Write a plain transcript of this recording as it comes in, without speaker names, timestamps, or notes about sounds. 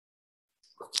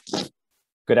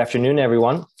Good afternoon,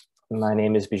 everyone. My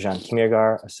name is Bijan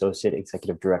Kimirgar, Associate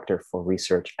Executive Director for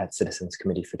Research at Citizens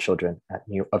Committee for Children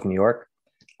of New York.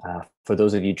 For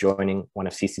those of you joining one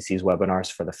of CCC's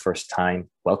webinars for the first time,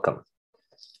 welcome.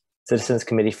 Citizens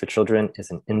Committee for Children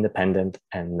is an independent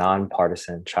and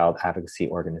nonpartisan child advocacy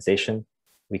organization.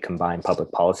 We combine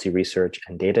public policy research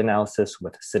and data analysis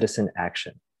with citizen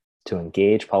action to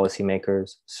engage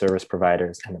policymakers, service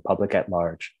providers, and the public at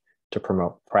large to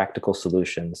promote practical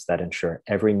solutions that ensure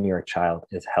every New York child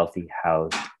is healthy,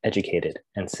 housed, educated,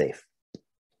 and safe.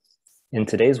 In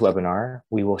today's webinar,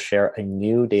 we will share a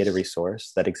new data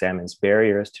resource that examines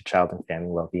barriers to child and family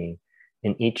well-being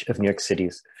in each of New York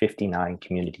City's 59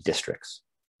 community districts.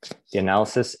 The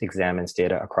analysis examines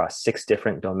data across 6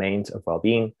 different domains of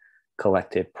well-being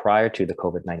collected prior to the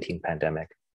COVID-19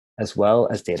 pandemic, as well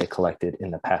as data collected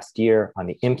in the past year on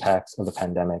the impacts of the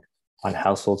pandemic on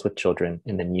households with children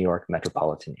in the New York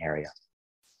metropolitan area.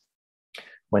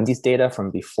 When these data from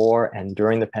before and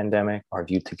during the pandemic are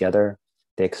viewed together,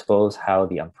 they expose how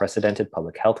the unprecedented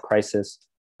public health crisis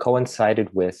coincided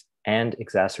with and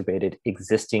exacerbated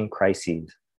existing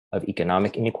crises of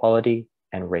economic inequality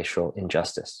and racial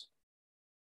injustice.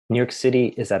 New York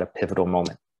City is at a pivotal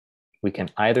moment. We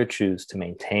can either choose to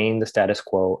maintain the status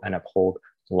quo and uphold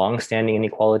longstanding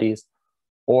inequalities,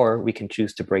 or we can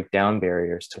choose to break down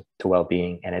barriers to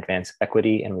well-being and advance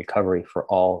equity and recovery for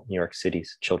all New York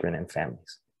City's children and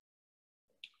families.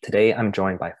 Today, I'm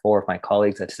joined by 4 of my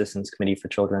colleagues at Citizens Committee for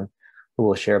Children, who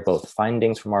will share both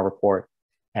findings from our report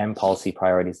and policy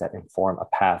priorities that inform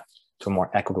a path to a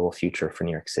more equitable future for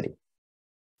New York City.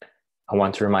 I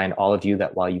want to remind all of you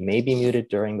that while you may be muted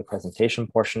during the presentation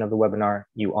portion of the webinar,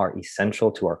 you are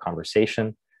essential to our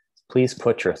conversation. Please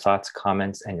put your thoughts,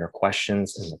 comments, and your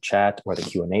questions in the chat or the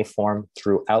Q&A form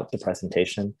throughout the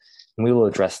presentation, and we will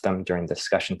address them during the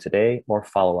discussion today or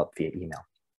follow up via email.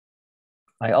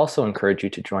 I also encourage you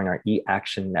to join our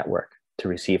e-Action network to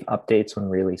receive updates when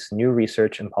we release new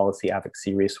research and policy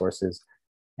advocacy resources,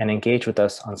 and engage with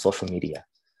us on social media.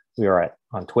 We are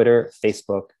on Twitter,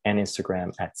 Facebook, and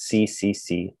Instagram at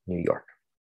CCC New York.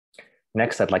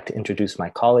 Next, I'd like to introduce my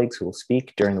colleagues who will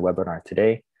speak during the webinar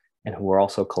today, and who are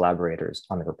also collaborators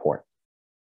on the report.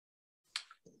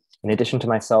 In addition to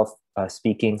myself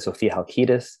speaking, Sophia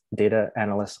Halkitis, data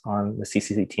analyst on the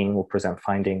CCC team, will present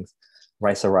findings.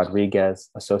 Raisa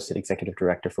Rodriguez, Associate Executive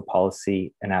Director for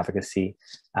Policy and Advocacy,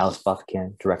 Alice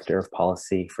Buffkin, Director of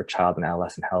Policy for Child and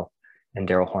Adolescent Health, and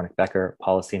Daryl Hornick-Becker,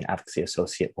 Policy and Advocacy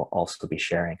Associate, will also be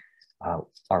sharing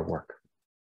our work.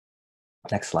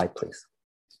 Next slide, please.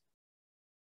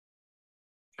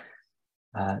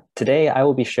 Today, I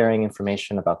will be sharing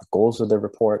information about the goals of the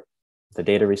report, the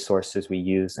data resources we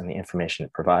use, and the information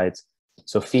it provides.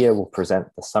 Sophia will present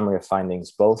the summary of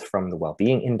findings both from the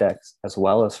Wellbeing Index as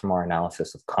well as from our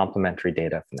analysis of complementary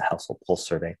data from the Household Pulse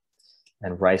Survey.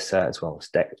 And Raisa, as well as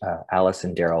Alice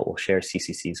and Daryl, will share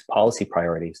CCC's policy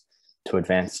priorities to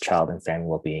advance child and family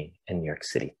well-being in New York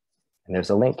City. And there's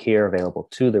a link here available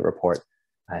to the report.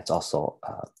 It's also,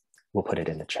 we'll put it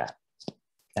in the chat.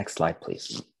 Next slide,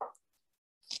 please.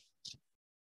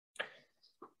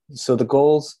 So the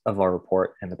goals of our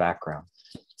report and the background.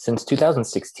 Since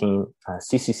 2016,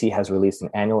 CCC has released an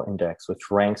annual index which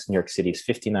ranks New York City's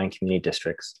 59 community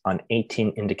districts on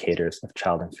 18 indicators of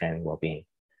child and family well-being.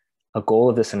 A goal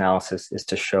of this analysis is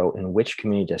to show in which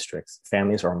community districts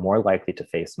families are more likely to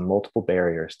face multiple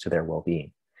barriers to their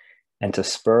well-being, and to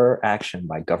spur action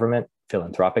by government,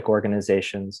 philanthropic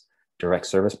organizations, direct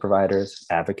service providers,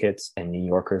 advocates, and New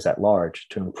Yorkers at large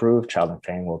to improve child and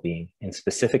family well-being in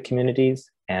specific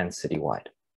communities and citywide.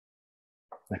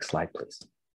 Next slide, please.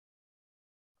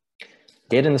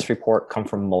 Data in this report come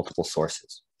from multiple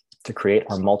sources. To create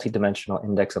our multidimensional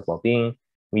index of well-being,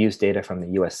 we use data from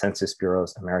the US Census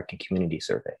Bureau's American Community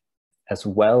Survey, as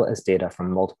well as data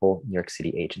from multiple New York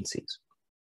City agencies.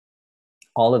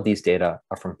 All of these data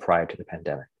are from prior to the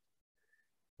pandemic.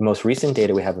 The most recent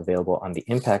data we have available on the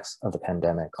impacts of the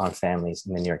pandemic on families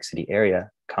in the New York City area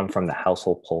come from the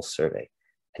Household Pulse Survey,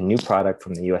 a new product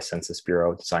from the US Census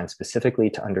Bureau designed specifically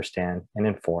to understand and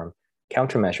inform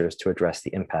countermeasures to address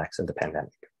the impacts of the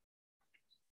pandemic.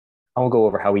 I will go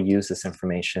over how we use this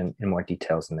information in more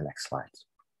details in the next slides.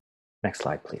 Next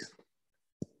slide, please.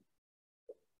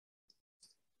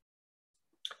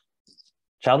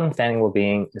 Child and family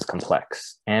well-being is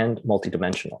complex and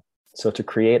multidimensional. So to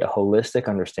create a holistic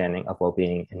understanding of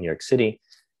well-being in New York City,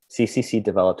 CCC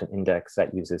developed an index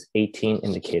that uses 18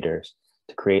 indicators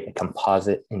to create a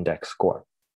composite index score.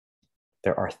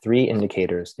 There are 3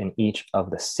 indicators in each of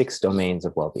the 6 domains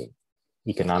of well-being: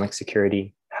 economic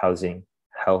security, housing,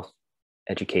 health,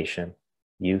 education,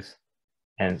 youth,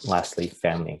 and lastly,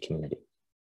 family and community.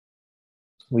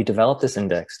 We developed this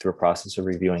index through a process of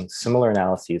reviewing similar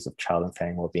analyses of child and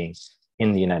family well-being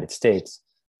in the United States,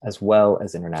 as well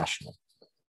as internationally.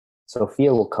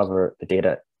 Sophia will cover the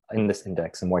data in this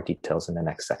index in more details in the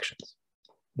next sections.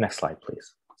 Next slide,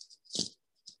 please.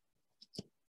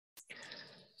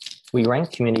 We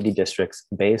rank community districts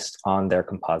based on their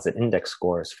composite index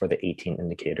scores for the 18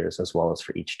 indicators, as well as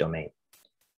for each domain.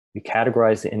 We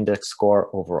categorize the index score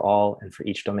overall and for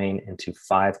each domain into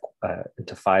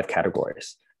five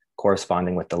categories,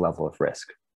 corresponding with the level of risk.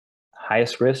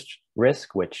 Highest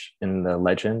risk, which in the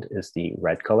legend is the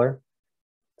red color,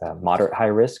 moderate high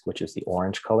risk, which is the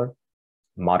orange color,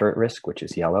 moderate risk, which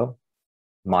is yellow,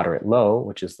 moderate low,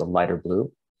 which is the lighter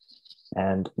blue,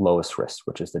 and lowest risk,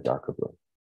 which is the darker blue.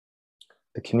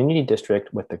 The community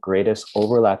district with the greatest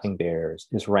overlapping barriers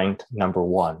is ranked number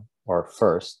 1 or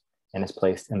first, and is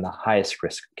placed in the highest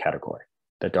risk category,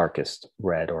 the darkest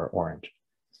red or orange.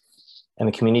 And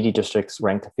the community districts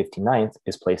ranked 59th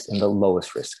is placed in the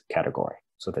lowest risk category,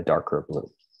 so the darker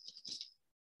blue.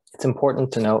 It's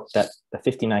important to note that the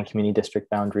 59 community district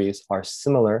boundaries are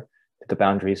similar to the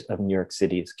boundaries of New York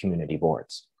City's community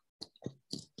boards.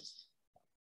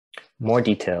 More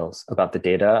details about the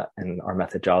data and our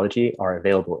methodology are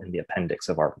available in the appendix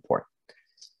of our report.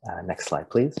 Next slide,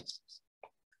 please.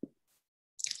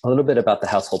 A little bit about the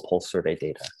household pulse survey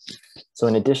data. So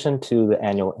in addition to the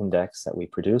annual index that we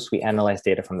produce, we analyze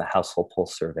data from the household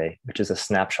pulse survey, which is a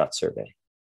snapshot survey.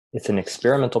 It's an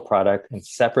experimental product and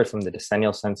separate from the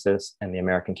decennial census and the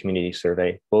American Community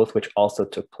Survey, both which also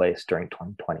took place during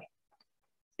 2020.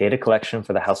 Data collection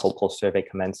for the household pulse survey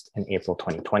commenced in April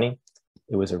 2020.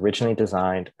 It was originally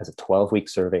designed as a 12-week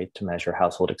survey to measure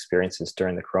household experiences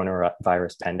during the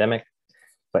coronavirus pandemic.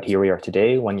 But here we are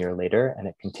today, 1 year later, and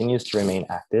it continues to remain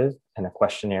active, and the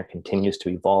questionnaire continues to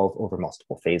evolve over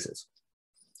multiple phases.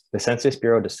 The Census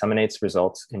Bureau disseminates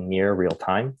results in near real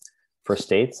time for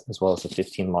states, as well as the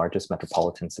 15 largest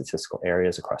metropolitan statistical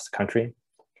areas across the country.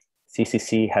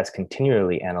 CCC has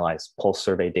continually analyzed pulse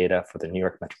survey data for the New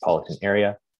York metropolitan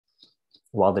area.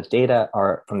 While the data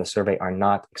from the survey are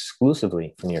not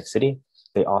exclusively for New York City,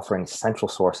 they offer an essential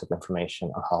source of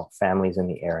information on how families in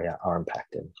the area are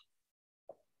impacted.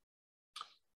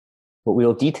 What we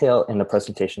will detail in the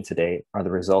presentation today are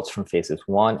the results from phases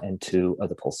 1 and 2 of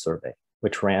the pulse survey,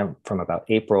 which ran from about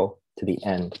April to the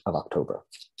end of October.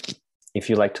 If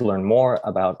you'd like to learn more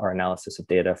about our analysis of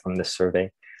data from this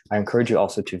survey, I encourage you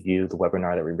also to view the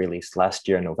webinar that we released last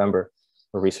year in November,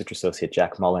 where research associate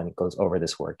Jack Mullen goes over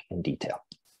this work in detail.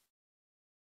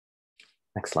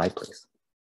 Next slide, please.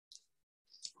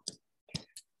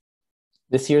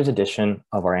 This year's edition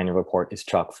of our annual report is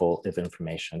chock full of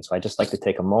information, so I'd just like to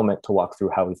take a moment to walk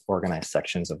through how we've organized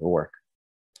sections of the work.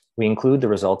 We include the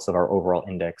results of our overall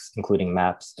index, including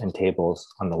maps and tables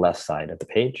on the left side of the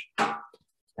page.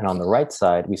 And on the right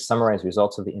side, we summarize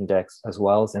results of the index as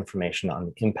well as information on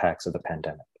the impacts of the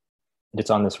pandemic. It's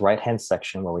on this right-hand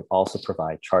section where we also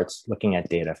provide charts looking at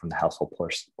data from the household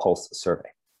pulse survey.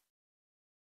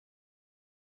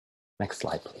 Next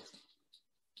slide, please.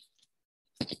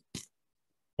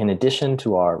 In addition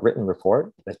to our written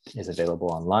report that is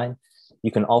available online,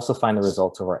 you can also find the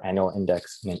results of our annual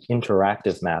index in an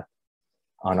interactive map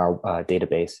on our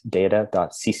database,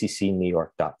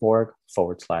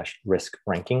 data.cccnewyork.org/risk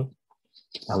ranking.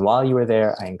 And while you are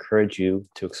there, I encourage you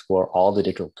to explore all the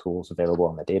digital tools available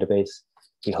on the database.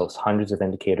 We host hundreds of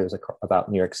indicators about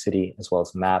New York City, as well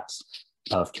as maps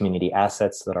of community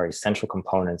assets that are essential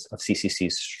components of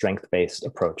CCC's strength-based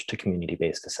approach to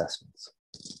community-based assessments.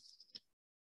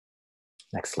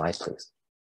 Next slide, please.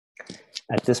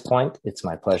 At this point, it's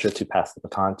my pleasure to pass the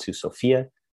baton to Sophia,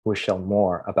 who will share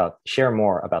more about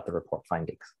the report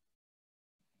findings.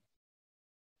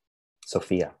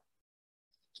 Sophia.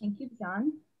 Thank you,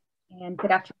 John, and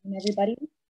good afternoon, everybody.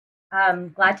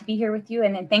 Glad to be here with you,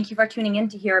 and thank you for tuning in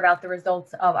to hear about the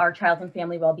results of our Child and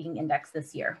Family Wellbeing Index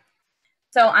this year.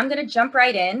 So I'm going to jump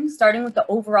right in, starting with the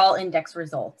overall index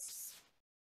results.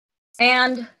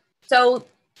 And so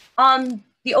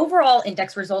the overall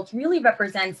index results really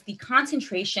represents the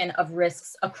concentration of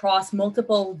risks across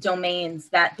multiple domains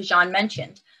that Bijan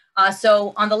mentioned.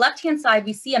 So on the left-hand side,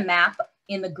 we see a map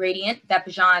in the gradient that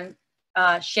Bijan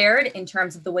shared in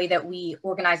terms of the way that we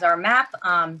organize our map.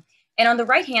 And on the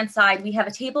right-hand side, we have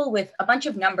a table with a bunch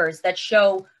of numbers that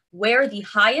show where the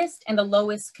highest and the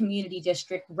lowest community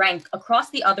district rank across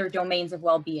the other domains of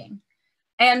well-being.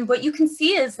 And what you can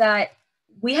see is that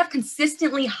we have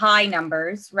consistently high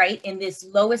numbers, right, in this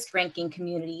lowest ranking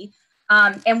community.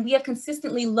 And we have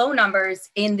consistently low numbers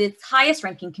in this highest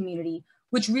ranking community,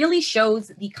 which really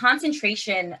shows the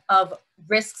concentration of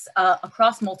risks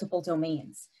across multiple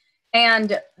domains.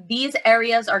 And these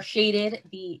areas are shaded,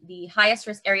 the highest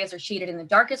risk areas are shaded in the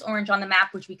darkest orange on the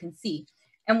map, which we can see.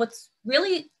 And what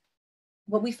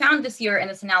we found this year in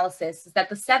this analysis is that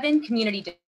the 7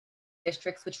 community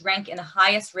districts which rank in the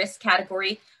highest risk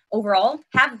category overall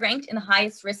have ranked in the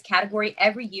highest risk category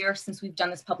every year since we've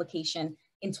done this publication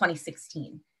in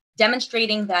 2016,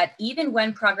 demonstrating that even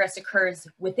when progress occurs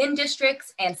within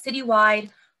districts and citywide,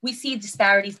 we see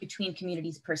disparities between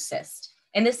communities persist.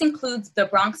 And this includes the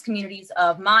Bronx communities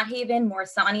of Mott Haven,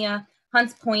 Morrisania,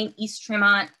 Hunts Point, East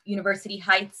Tremont, University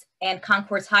Heights, and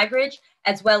Concourse Highbridge,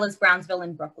 as well as Brownsville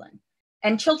and Brooklyn.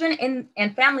 And children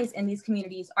and families in these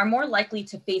communities are more likely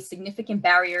to face significant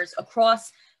barriers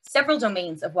across several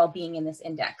domains of well-being in this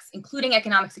index, including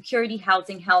economic security,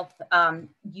 housing, health,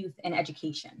 youth, and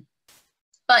education.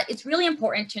 But it's really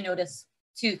important to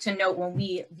note when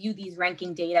we view these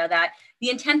ranking data that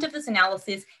the intent of this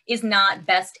analysis is not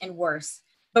best and worst,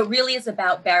 but really is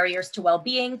about barriers to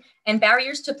well-being and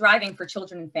barriers to thriving for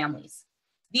children and families.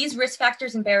 These risk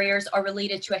factors and barriers are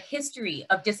related to a history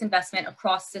of disinvestment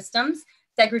across systems,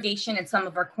 segregation in some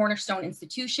of our cornerstone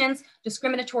institutions,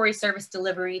 discriminatory service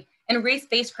delivery, and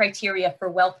race-based criteria for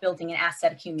wealth building and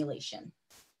asset accumulation.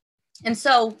 And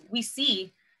so we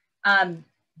see,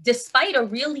 despite a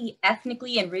really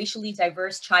ethnically and racially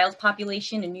diverse child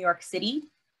population in New York City,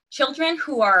 children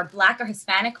who are Black or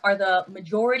Hispanic are the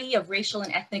majority of racial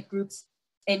and ethnic groups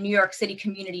in New York City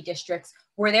community districts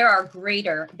where there are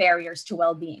greater barriers to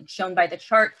well-being, shown by the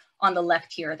chart on the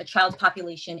left here, the child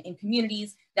population in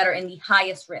communities that are in the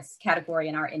highest risk category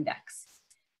in our index.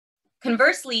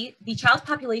 Conversely, the child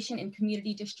population in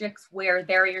community districts where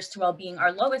barriers to well-being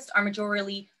are lowest are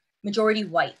majority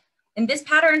white. And this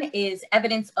pattern is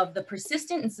evidence of the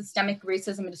persistent and systemic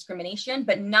racism and discrimination,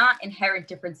 but not inherent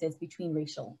differences between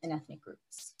racial and ethnic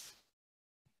groups.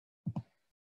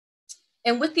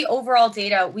 And with the overall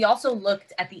data, we also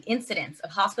looked at the incidence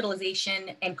of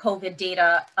hospitalization and COVID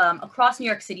data across New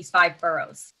York City's 5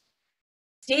 boroughs.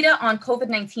 Data on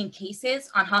COVID-19 cases,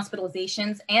 on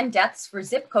hospitalizations, and deaths for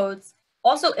zip codes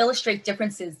also illustrate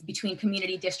differences between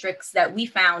community districts that we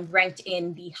found ranked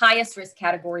in the highest risk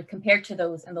category compared to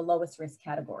those in the lowest risk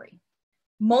category.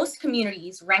 Most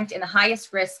communities ranked in the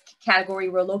highest risk category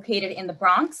were located in the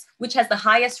Bronx, which has the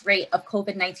highest rate of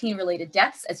COVID-19 related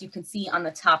deaths, as you can see on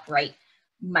the top right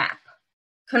map.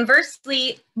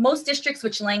 Conversely, most districts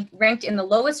which ranked in the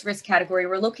lowest risk category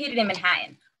were located in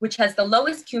Manhattan, which has the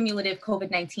lowest cumulative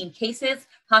COVID-19 cases,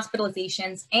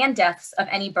 hospitalizations, and deaths of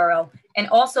any borough, and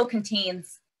also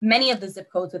contains many of the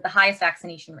zip codes with the highest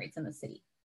vaccination rates in the city.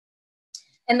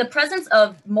 And the presence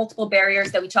of multiple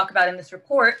barriers that we talk about in this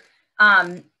report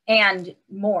and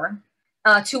more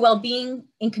to well-being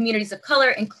in communities of color,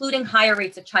 including higher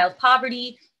rates of child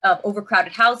poverty, of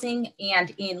overcrowded housing,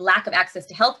 and in lack of access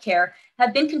to healthcare,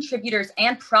 have been contributors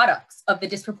and products of the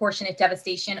disproportionate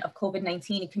devastation of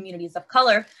COVID-19 in communities of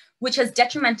color, which has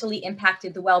detrimentally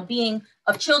impacted the well-being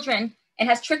of children and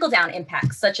has trickle-down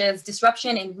impacts, such as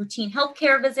disruption in routine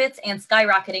healthcare visits and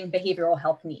skyrocketing behavioral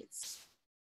health needs.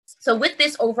 So with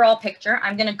this overall picture,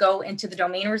 I'm going to go into the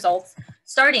domain results,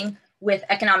 starting with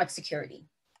economic security.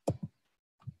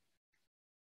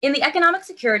 In the economic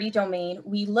security domain,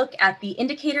 we look at the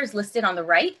indicators listed on the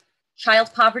right: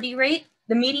 child poverty rate,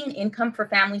 the median income for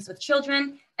families with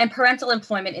children, and parental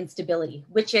employment instability,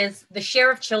 which is the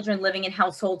share of children living in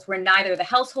households where neither the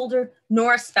householder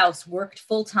nor a spouse worked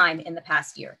full-time in the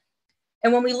past year.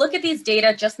 And when we look at these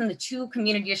data just in the 2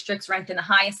 community districts ranked in the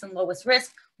highest and lowest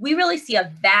risk, we really see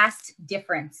a vast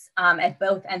difference at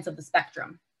both ends of the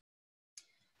spectrum.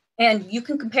 And you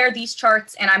can compare these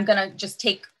charts, and I'm gonna just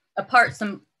take apart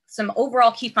some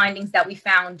overall key findings that we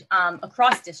found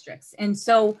across districts. And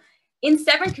so in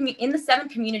the 7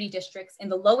 community districts in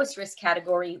the lowest risk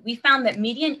category, we found that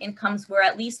median incomes were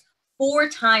at least 4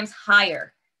 times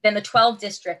higher than the 12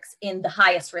 districts in the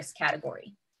highest risk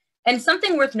category. And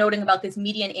something worth noting about this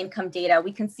median income data,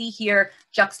 we can see here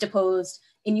juxtaposed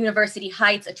in University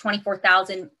Heights, a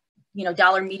 $24,000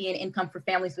 median income for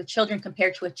families with children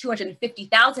compared to a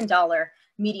 $250,000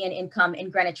 median income in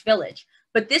Greenwich Village.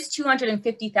 But this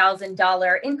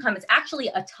 $250,000 income is actually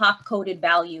a top coded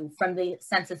value from the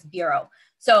Census Bureau.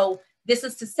 So this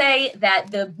is to say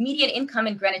that the median income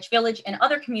in Greenwich Village and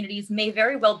other communities may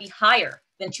very well be higher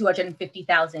than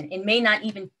 $250,000. It may not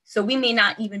even, so we may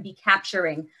not even be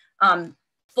capturing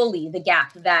fully the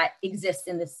gap that exists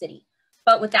in this city.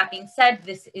 But with that being said,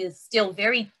 this is still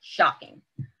very shocking.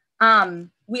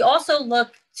 We also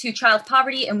looked to child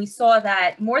poverty, and we saw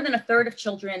that more than a third of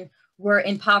children were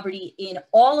in poverty in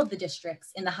all of the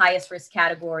districts in the highest risk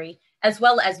category. as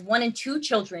well as 1 in 2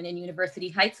 children in University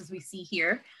Heights, as we see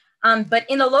here. But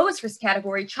in the lowest risk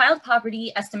category, child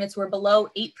poverty estimates were below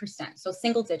 8%, so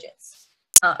single digits.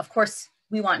 Of course,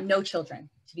 we want no children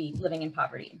to be living in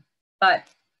poverty. But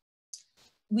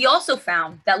we also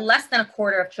found that less than a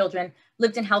quarter of children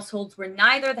lived in households where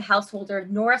neither the householder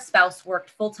nor a spouse worked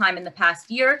full-time in the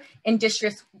past year in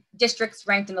districts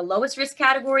ranked in the lowest risk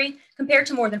category, compared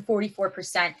to more than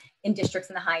 44% in districts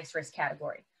in the highest risk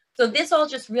category. So this all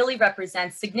just really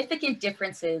represents significant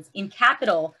differences in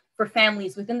capital for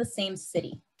families within the same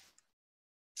city.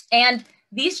 And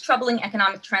these troubling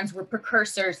economic trends were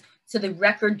precursors to the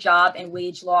record job and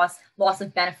wage loss, loss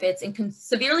of benefits, and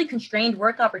severely constrained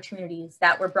work opportunities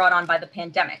that were brought on by the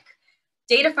pandemic.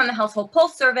 Data from the Household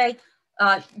Pulse survey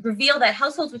reveal that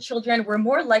households with children were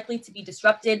more likely to be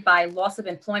disrupted by loss of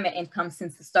employment income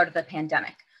since the start of the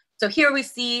pandemic. So here we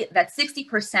see that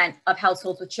 60% of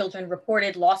households with children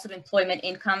reported loss of employment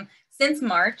income since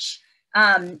March.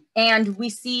 And we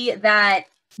see that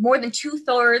more than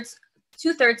two-thirds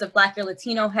of Black or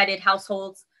Latino headed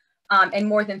households and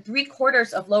more than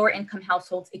 3/4 of lower income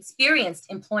households experienced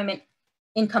employment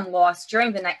income loss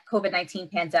during the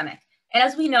COVID-19 pandemic. And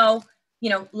as we know,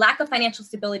 lack of financial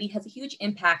stability has a huge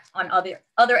impact on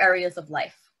other areas of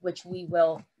life, which we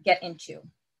will get into.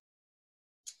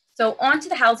 So on to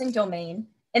the housing domain.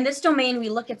 In this domain, we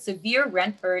look at severe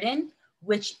rent burden,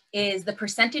 which is the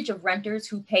percentage of renters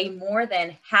who pay more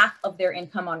than half of their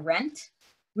income on rent.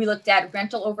 We looked at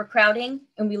rental overcrowding,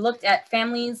 and we looked at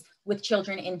families with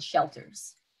children in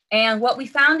shelters. And what we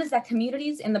found is that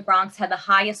communities in the Bronx had the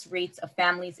highest rates of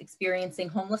families experiencing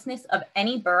homelessness of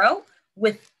any borough,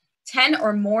 with 10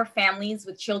 or more families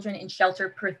with children in shelter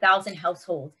per 1,000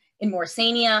 households in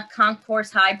Morrisania,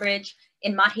 Concourse, Highbridge,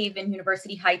 in Mott Haven,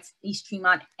 University Heights, East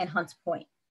Tremont, and Hunts Point.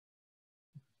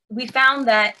 We found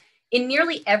that in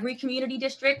nearly every community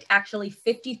district, actually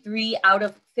 53 out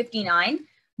of 59,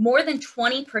 more than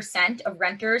 20% of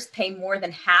renters pay more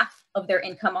than half of their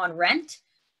income on rent.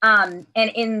 And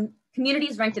in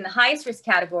communities ranked in the highest risk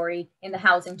category in the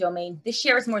housing domain, this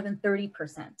share is more than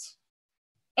 30%.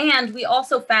 And we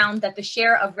also found that the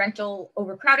share of rental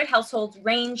overcrowded households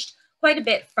ranged quite a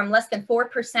bit, from less than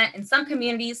 4% in some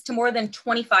communities to more than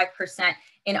 25%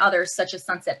 in others, such as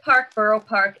Sunset Park, Borough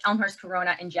Park, Elmhurst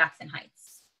Corona, and Jackson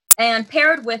Heights. And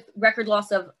paired with record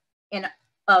loss of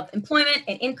employment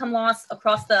and income loss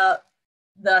across the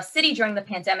city during the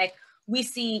pandemic, we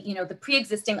see, the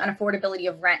pre-existing unaffordability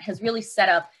of rent has really set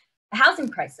up a housing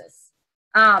crisis.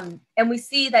 And we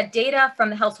see that data from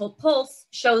the Household Pulse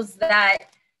shows that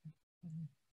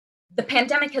the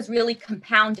pandemic has really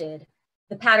compounded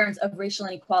the patterns of racial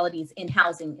inequalities in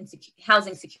housing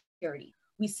security.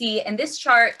 We see in this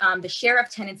chart the share of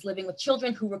tenants living with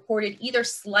children who reported either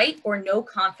slight or no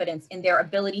confidence in their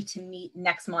ability to meet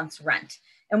next month's rent.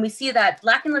 And we see that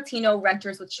Black and Latino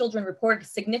renters with children reported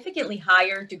significantly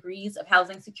higher degrees of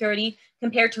housing security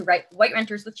compared to white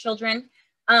renters with children.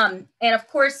 And of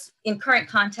course, in current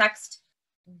context,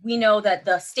 we know that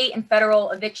the state and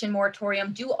federal eviction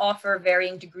moratorium do offer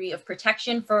varying degree of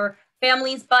protection for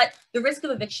families, but the risk of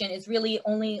eviction is really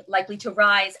only likely to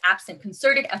rise absent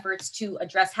concerted efforts to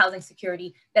address housing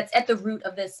security that's at the root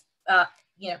of this,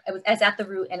 it was at the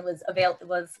root and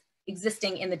was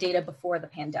existing in the data before the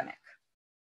pandemic.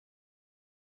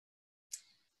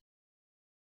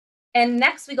 And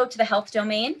next we go to the health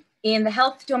domain. In the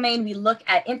health domain, we look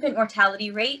at infant mortality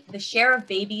rate, the share of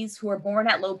babies who are born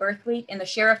at low birth weight, and the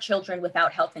share of children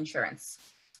without health insurance.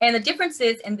 And the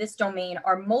differences in this domain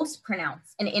are most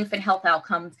pronounced in infant health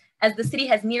outcomes, as the city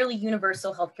has nearly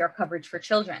universal healthcare coverage for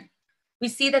children. We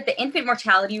see that the infant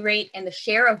mortality rate and the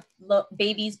share of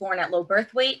babies born at low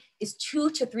birth weight is 2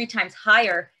 to 3 times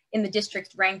higher in the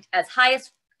districts ranked as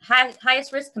highest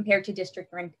risk compared to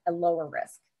district ranked at lower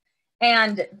risk.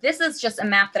 And this is just a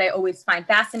map that I always find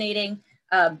fascinating.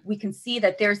 We can see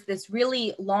that there's this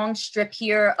really long strip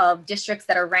here of districts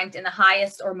that are ranked in the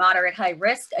highest or moderate high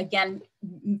risk, again,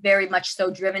 very much so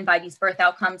driven by these birth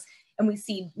outcomes. And we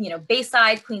see,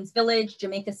 Bayside, Queens Village,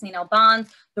 Jamaica, St.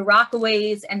 Albans, the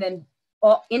Rockaways, and then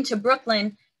into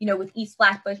Brooklyn, with East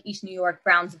Flatbush, East New York,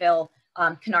 Brownsville,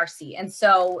 Canarsie. And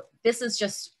so this is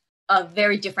just a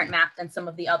very different map than some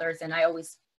of the others, and I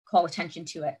always call attention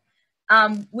to it.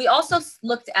 We also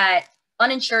looked at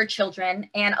uninsured children,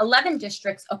 and 11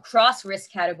 districts across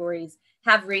risk categories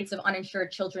have rates of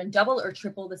uninsured children double or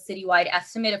triple the citywide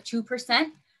estimate of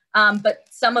 2%. But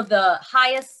some of the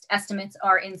highest estimates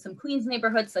are in some Queens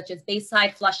neighborhoods, such as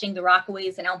Bayside, Flushing, the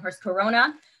Rockaways, and Elmhurst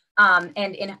Corona,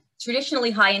 and in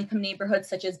traditionally high income neighborhoods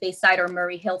such as Bayside or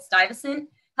Murray Hill, Stuyvesant.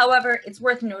 However, it's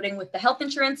worth noting with the health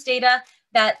insurance data,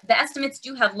 that the estimates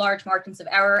do have large margins of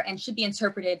error and should be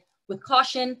interpreted with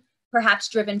caution, perhaps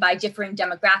driven by differing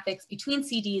demographics between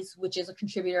CDs, which is a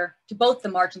contributor to both the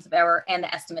margins of error and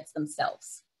the estimates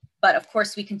themselves. But of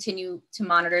course, we continue to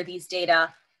monitor these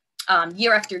data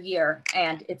year after year,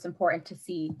 and it's important to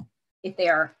see if they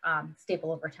are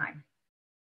stable over time.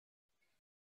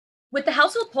 With the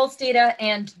household pulse data,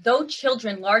 and though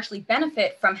children largely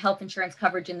benefit from health insurance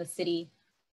coverage in the city,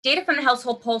 data from the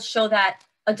household pulse show that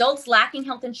adults lacking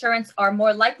health insurance are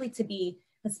more likely to be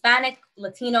Hispanic,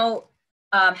 Latino,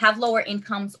 have lower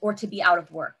incomes, or to be out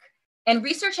of work. And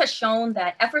research has shown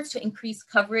that efforts to increase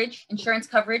coverage, insurance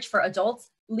coverage for adults,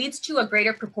 leads to a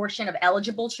greater proportion of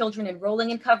eligible children enrolling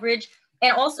in coverage,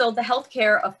 and also the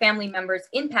healthcare of family members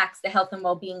impacts the health and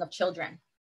well-being of children.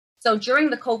 So during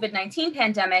the COVID-19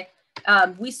 pandemic,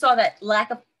 we saw that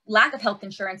lack of health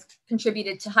insurance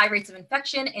contributed to high rates of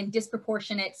infection and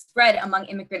disproportionate spread among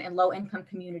immigrant and low-income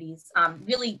communities,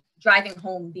 really driving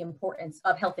home the importance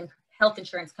of health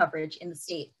insurance coverage in the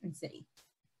state and city.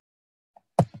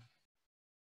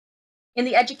 In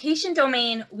the education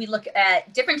domain, we look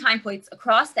at different time points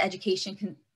across the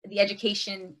education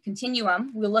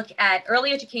continuum. We look at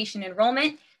early education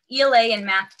enrollment, ELA and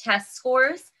math test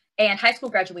scores, and high school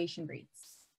graduation rates.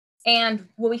 And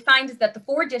what we find is that the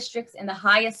 4 districts in the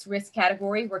highest risk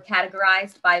category were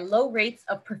categorized by low rates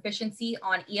of proficiency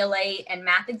on ELA and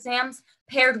math exams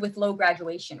paired with low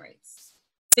graduation rates.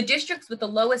 The districts with the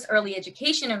lowest early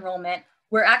education enrollment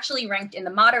were actually ranked in the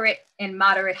moderate and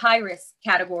moderate high risk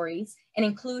categories and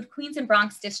include Queens and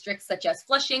Bronx districts such as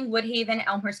Flushing, Woodhaven,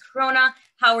 Elmhurst Corona,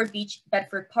 Howard Beach,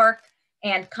 Bedford Park,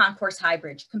 and Concourse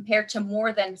Highbridge, compared to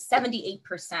more than 78%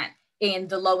 in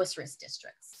the lowest risk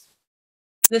districts.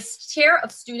 The share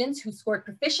of students who scored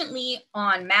proficiently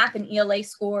on math and ELA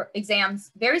score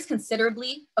exams varies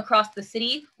considerably across the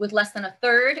city, with less than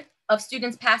 1/3 of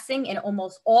students passing in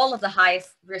almost all of the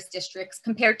highest risk districts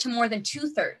compared to more than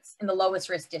 2/3 in the lowest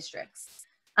risk districts.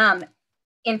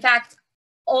 In fact,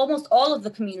 almost all of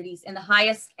the communities in the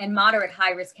highest and moderate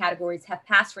high risk categories have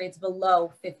pass rates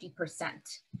below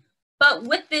 50%. But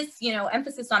with this,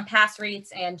 emphasis on pass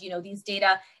rates and, these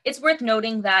data, it's worth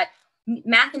noting that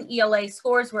math and ELA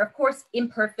scores were, of course,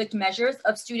 imperfect measures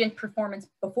of student performance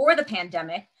before the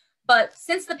pandemic. But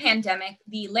since the pandemic,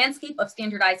 the landscape of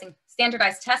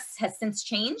standardized tests has since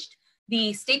changed.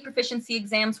 The state proficiency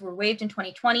exams were waived in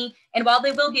 2020. And while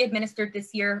they will be administered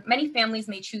this year, many families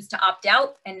may choose to opt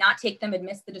out and not take them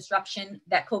amidst the disruption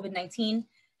that COVID-19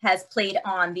 has played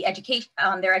on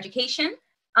their education,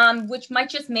 which might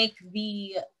just make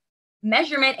the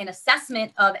measurement and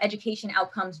assessment of education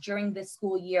outcomes during this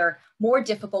school year more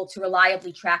difficult to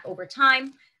reliably track over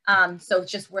time. So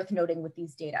it's just worth noting with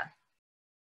these data.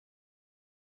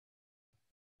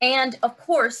 And of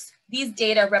course, these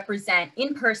data represent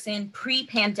in-person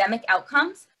pre-pandemic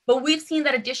outcomes, but we've seen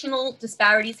that additional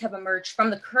disparities have emerged from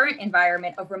the current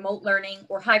environment of remote learning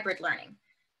or hybrid learning.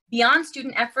 Beyond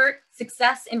student effort,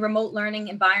 success in remote learning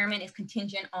environment is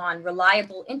contingent on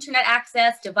reliable internet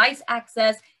access, device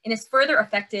access, and is further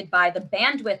affected by the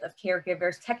bandwidth of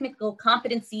caregivers, technical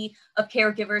competency of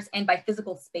caregivers, and by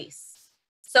physical space.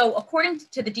 So according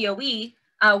to the DOE,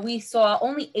 we saw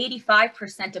only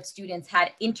 85% of students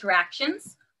had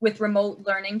interactions with remote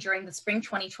learning during the spring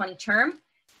 2020 term.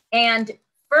 And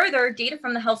further, data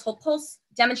from the Household Pulse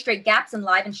demonstrate gaps in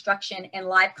live instruction and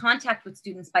live contact with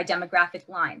students by demographic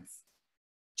lines,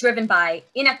 driven by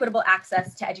inequitable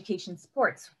access to education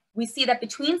supports. We see that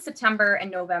between September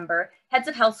and November, heads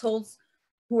of households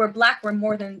who were Black were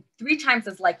more than 3 times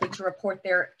as likely to report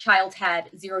their child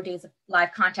had 0 days of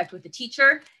live contact with the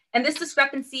teacher. And this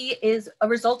discrepancy is a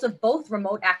result of both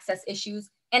remote access issues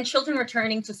and children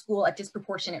returning to school at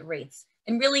disproportionate rates,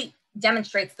 and really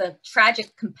demonstrates the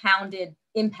tragic compounded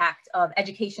impact of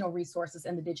educational resources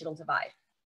and the digital divide.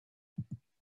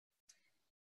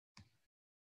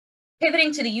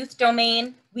 Pivoting to the youth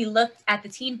domain, we looked at the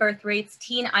teen birth rates,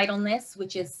 teen idleness,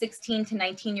 which is 16 to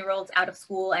 19-year-olds out of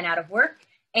school and out of work,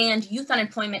 and youth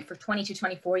unemployment for 20 to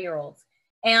 24-year-olds.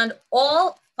 And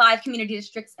all 5 community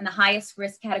districts in the highest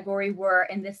risk category were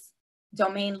in this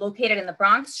domain located in the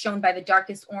Bronx, shown by the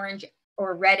darkest orange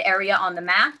or red area on the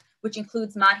map, which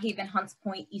includes Mott Haven, Hunts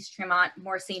Point, East Tremont,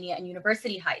 Morrisania, and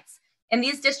University Heights. And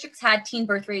these districts had teen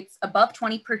birth rates above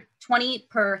 20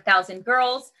 per 1,000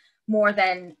 girls, more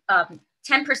than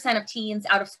 10% of teens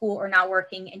out of school or not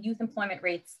working, and youth employment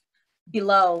rates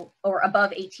below or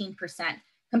above 18%,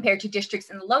 compared to districts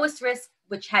in the lowest risk,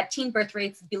 which had teen birth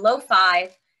rates below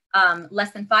 5,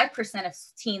 less than 5% of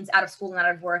teens out of school and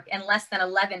out of work, and less than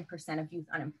 11% of youth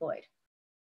unemployed.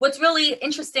 What's really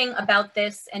interesting about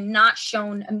this, and not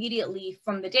shown immediately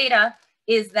from the data,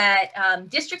 is that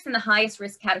districts in the highest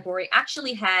risk category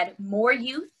actually had more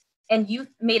youth, and youth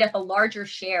made up a larger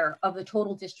share of the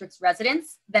total district's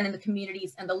residents than in the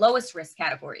communities in the lowest risk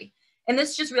category. And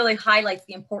this just really highlights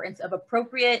the importance of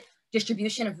appropriate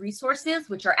distribution of resources,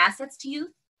 which are assets to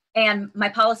youth. And my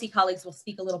policy colleagues will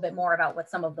speak a little bit more about what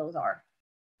some of those are.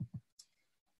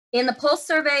 In the Pulse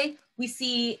survey, we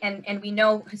see, and we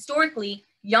know historically,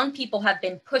 young people have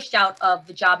been pushed out of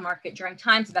the job market during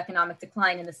times of economic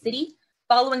decline in the city.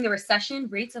 Following the recession,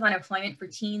 rates of unemployment for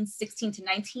teens 16 to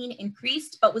 19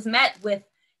 increased, but was met with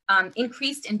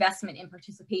increased investment in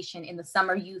participation in the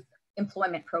summer youth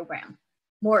employment program.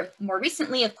 More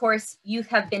recently, of course, youth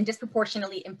have been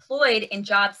disproportionately employed in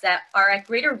jobs that are at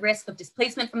greater risk of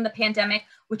displacement from the pandemic,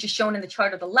 which is shown in the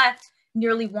chart on the left.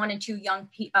 Nearly 1 in 2 young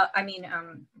people,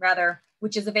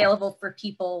 which is available for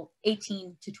people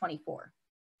 18 to 24.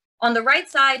 On the right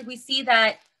side, we see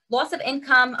that loss of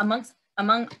income,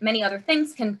 among many other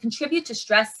things, can contribute to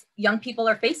stress young people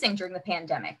are facing during the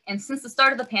pandemic. And since the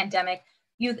start of the pandemic,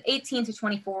 youth 18 to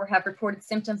 24 have reported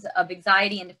symptoms of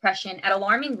anxiety and depression at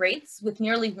alarming rates, with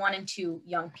nearly 1 in 2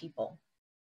 young people.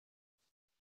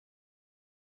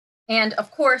 And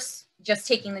of course, just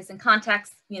taking this in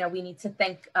context, we need to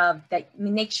think of that,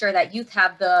 make sure that youth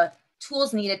have the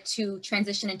tools needed to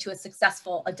transition into a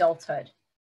successful adulthood.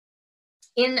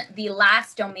 In the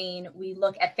last domain, we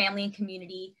look at family and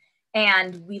community,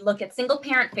 and we look at single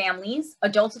parent families,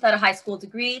 adults without a high school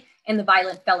degree, and the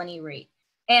violent felony rate.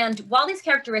 And while these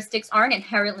characteristics aren't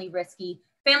inherently risky,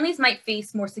 families might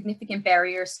face more significant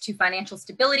barriers to financial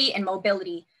stability and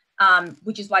mobility,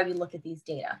 which is why we look at these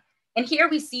data. And here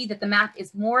we see that the map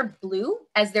is more blue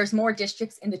as there's more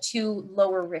districts in the 2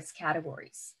 lower risk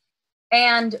categories.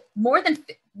 And what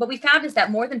we found is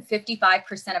that more than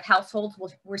 55% of households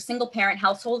were single parent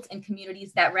households in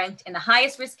communities that ranked in the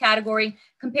highest risk category,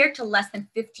 compared to less than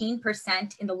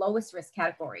 15% in the lowest risk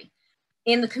category.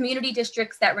 In the community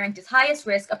districts that ranked as highest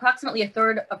risk, approximately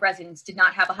 1/3 of residents did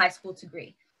not have a high school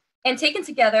degree. And taken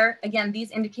together, again,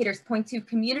 these indicators point to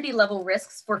community level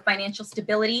risks for financial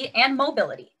stability and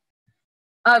mobility.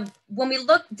 When we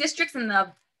look, districts in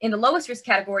the lowest risk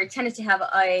category tended to have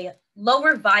a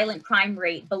lower violent crime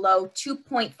rate, below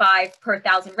 2.5 per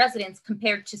 1,000 residents,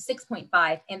 compared to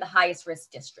 6.5 in the highest risk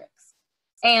districts.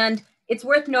 And it's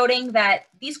worth noting that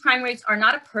these crime rates are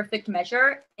not a perfect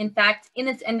measure. In fact, in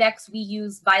this index, we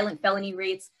use violent felony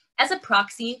rates as a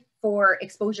proxy for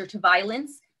exposure to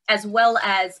violence, as well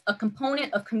as a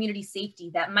component of community safety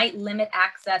that might limit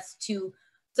access to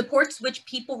supports which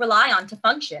people rely on to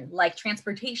function, like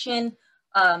transportation,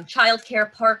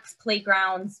 childcare, parks,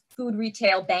 playgrounds, food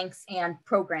retail, banks, and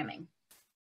programming.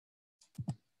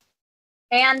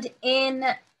 And in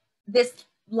this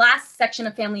last section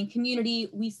of family and community,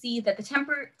 we see that the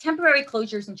temporary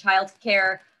closures in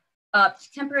childcare,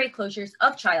 temporary closures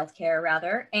of childcare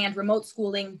rather, and remote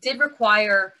schooling did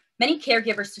require many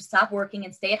caregivers to stop working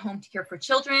and stay at home to care for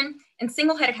children, and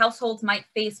single-headed households might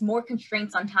face more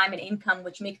constraints on time and income,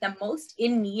 which make them most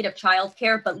in need of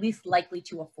childcare, but least likely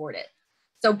to afford it.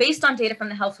 So based on data from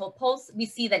the Household Pulse, we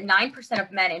see that 9%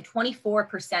 of men and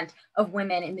 24% of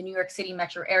women in the New York City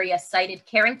metro area cited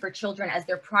caring for children as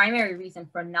their primary reason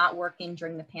for not working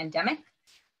during the pandemic.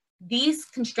 These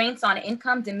constraints on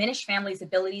income diminish families'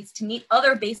 abilities to meet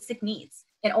other basic needs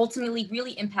and ultimately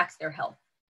really impacts their health.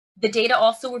 The data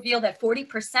also reveal that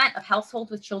 40% of households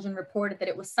with children reported that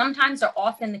it was sometimes or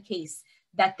often the case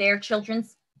that their children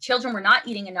were not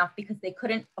eating enough because they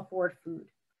couldn't afford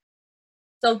food.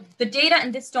 So the data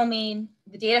in this domain,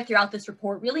 the data throughout this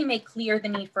report really make clear the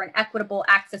need for an equitable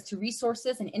access to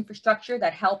resources and infrastructure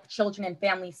that help children and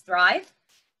families thrive.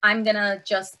 I'm gonna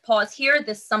just pause here.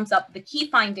 This sums up the key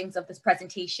findings of this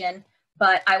presentation,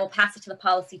 but I will pass it to the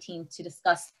policy team to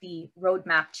discuss the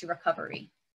roadmap to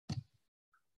recovery.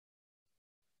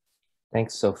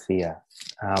 Thanks, Sophia.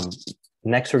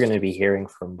 Next, we're going to be hearing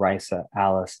from Raisa,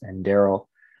 Alice, and Daryl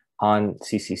on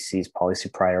CCC's policy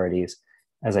priorities.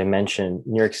 As I mentioned,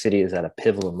 New York City is at a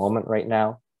pivotal moment right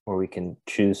now where we can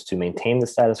choose to maintain the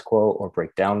status quo or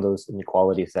break down those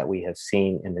inequalities that we have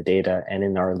seen in the data and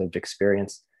in our lived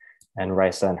experience. And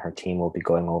Raisa and her team will be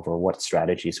going over what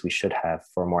strategies we should have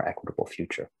for a more equitable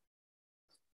future.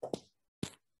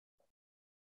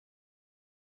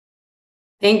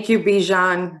 Thank you,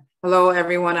 Bijan. Hello,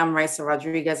 everyone. I'm Raisa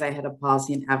Rodriguez. I head up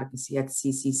policy and advocacy at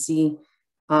CCC.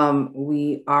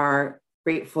 We are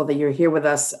grateful that you're here with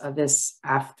us this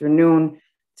afternoon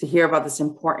to hear about this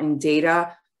important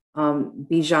data.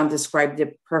 Bijan described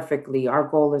it perfectly. Our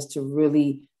goal is to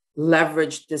really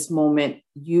leverage this moment,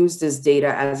 use this data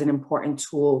as an important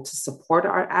tool to support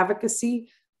our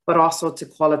advocacy, but also to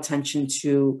call attention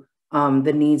to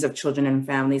the needs of children and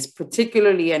families,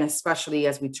 particularly and especially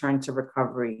as we turn to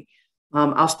recovery.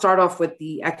 I'll start off with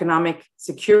the economic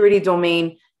security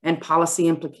domain and policy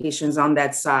implications on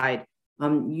that side.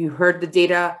 You heard the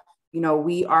data.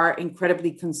 We are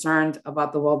incredibly concerned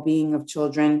about the well-being of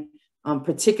children,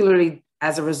 particularly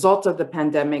as a result of the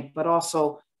pandemic, but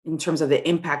also in terms of the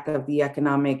impact of the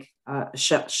economic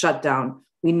shutdown.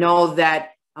 We know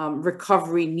that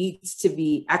recovery needs to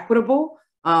be equitable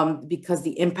because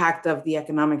the impact of the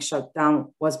economic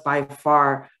shutdown was by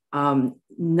far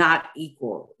not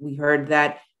equal. We heard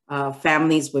that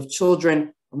families with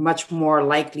children are much more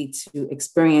likely to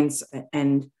experience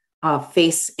and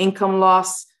face income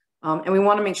loss. And we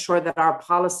want to make sure that our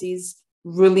policies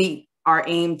really are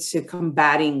aimed to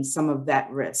combating some of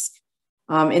that risk.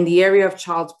 In the area of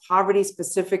child poverty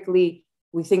specifically,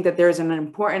 we think that there's an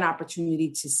important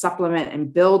opportunity to supplement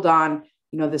and build on,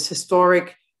 this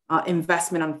historic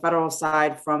investment on the federal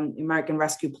side from the American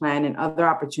Rescue Plan and other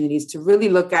opportunities to really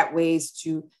look at ways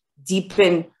to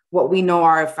deepen what we know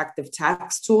are effective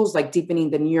tax tools, like deepening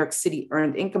the New York City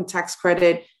Earned Income Tax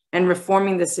Credit and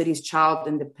reforming the city's Child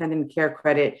Independent Care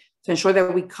Credit to ensure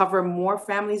that we cover more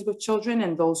families with children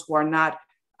and those who are not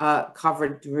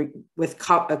covered with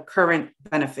current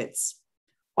benefits.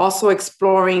 Also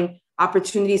exploring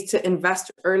opportunities to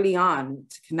invest early on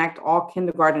to connect all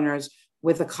kindergarteners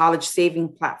with the college saving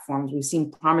platforms. We've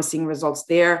seen promising results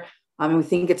there. And we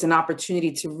think it's an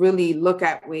opportunity to really look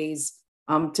at ways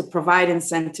to provide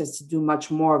incentives to do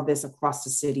much more of this across the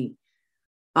city.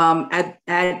 At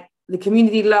the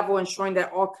community level, ensuring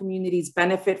that all communities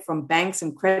benefit from banks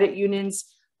and credit unions,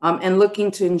 and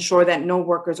looking to ensure that no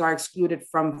workers are excluded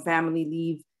from family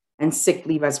leave and sick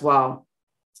leave as well.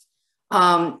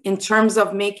 In terms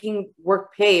of making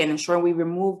work pay and ensuring we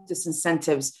remove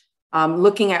disincentives,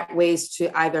 looking at ways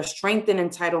to either strengthen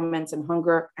entitlements and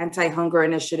anti-hunger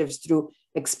initiatives through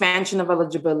expansion of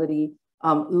eligibility,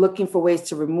 looking for ways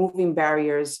to removing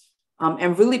barriers,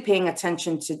 and really paying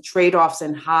attention to trade-offs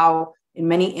and how, in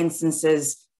many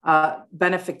instances,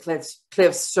 benefit cliffs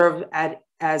serve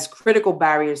as critical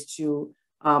barriers to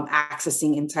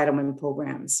accessing entitlement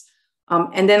programs.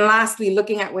 And then lastly,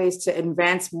 looking at ways to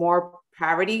advance more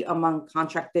parity among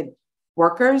contracted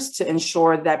workers to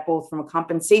ensure that both from a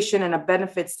compensation and a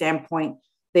benefit standpoint,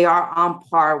 they are on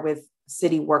par with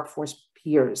city workforce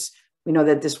peers. We know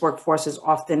that this workforce is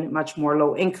often much more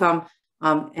low income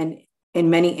and in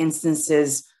many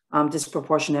instances,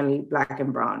 disproportionately Black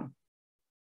and Brown.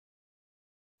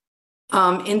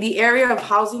 In the area of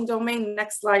housing domain,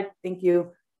 next slide, thank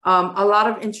you. A lot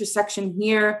of intersection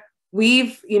here.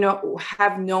 We've,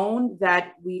 have known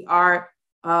that we are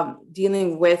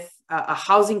dealing with a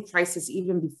housing crisis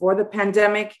even before the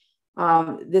pandemic.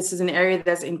 This is an area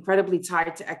that's incredibly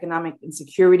tied to economic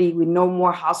insecurity. We know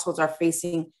more households are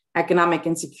facing economic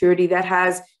insecurity that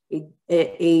has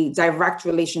a direct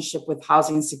relationship with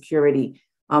housing security.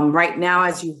 Right now,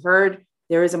 as you heard,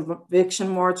 there is an eviction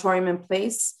moratorium in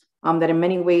place that in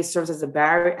many ways serves as a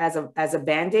barrier, as a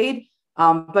Band-Aid.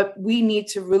 But we need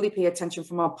to really pay attention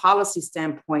from a policy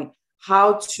standpoint,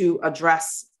 how to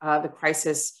address the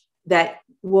crisis that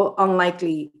will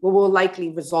likely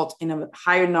result in a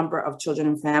higher number of children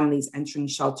and families entering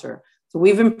shelter. So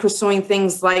we've been pursuing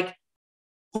things like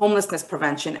homelessness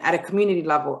prevention at a community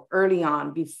level early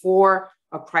on before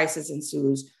a crisis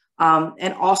ensues,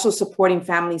 and also supporting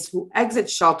families who exit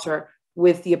shelter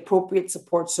with the appropriate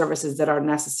support services that are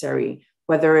necessary,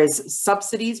 whether it's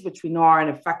subsidies, which we know are an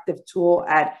effective tool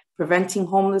at preventing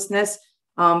homelessness,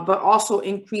 but also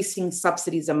increasing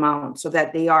subsidies amount so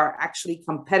that they are actually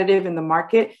competitive in the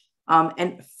market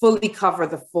and fully cover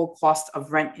the full cost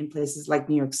of rent in places like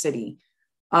New York City.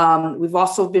 We've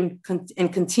also been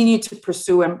and continue to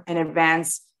pursue and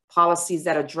advance policies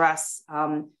that address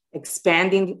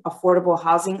expanding affordable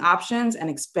housing options and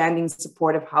expanding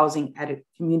supportive housing at a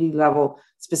community level,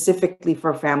 specifically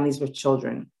for families with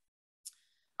children.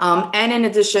 And in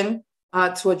addition,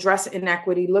 to address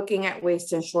inequity, looking at ways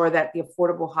to ensure that the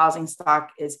affordable housing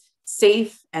stock is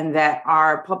safe and that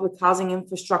our public housing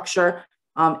infrastructure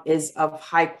is of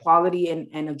high quality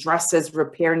and addresses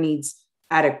repair needs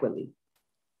adequately.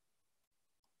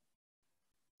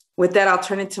 With that, I'll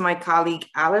turn it to my colleague,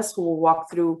 Alice, who will walk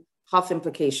through health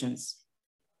implications.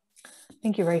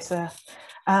 Thank you, Raisa.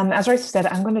 As Raisa said,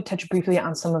 I'm going to touch briefly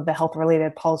on some of the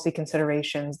health-related policy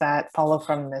considerations that follow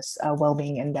from this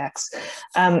well-being index.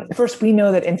 First, we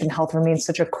know that infant health remains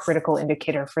such a critical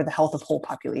indicator for the health of whole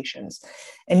populations.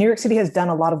 And New York City has done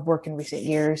a lot of work in recent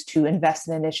years to invest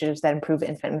in initiatives that improve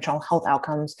infant and maternal health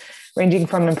outcomes, ranging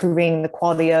from improving the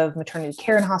quality of maternity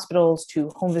care in hospitals to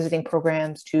home visiting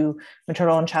programs to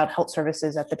maternal and child health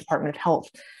services at the Department of Health.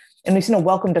 And we've seen a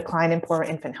welcome decline in poor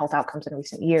infant health outcomes in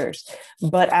recent years.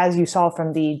 But as you saw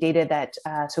from the data that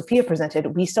Sophia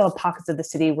presented, we still have pockets of the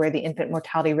city where the infant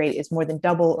mortality rate is more than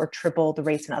double or triple the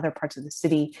rates in other parts of the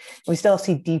city. We still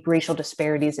see deep racial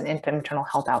disparities in infant maternal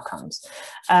health outcomes.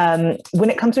 When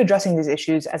it comes to addressing these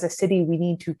issues, as a city, we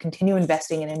need to continue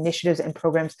investing in initiatives and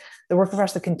programs that work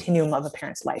across the continuum of a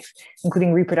parent's life,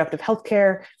 including reproductive health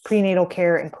care, prenatal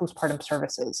care, and postpartum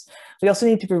services. We also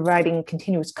need to be providing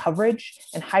continuous coverage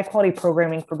and high quality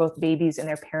programming for both babies and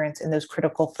their parents in those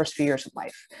critical first few years of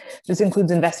life. This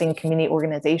includes investing in community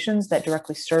organizations that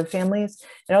directly serve families.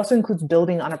 It also includes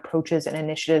building on approaches and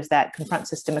initiatives that confront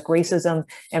systemic racism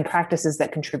and practices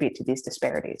that contribute to these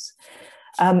disparities.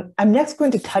 I'm next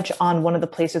going to touch on one of the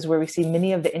places where we see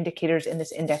many of the indicators in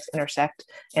this index intersect,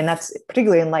 and that's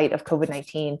particularly in light of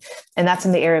COVID-19, and that's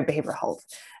in the area of behavioral health.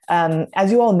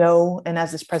 As you all know, and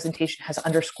as this presentation has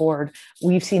underscored,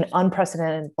 we've seen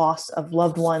unprecedented loss of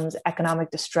loved ones,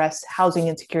 economic distress, housing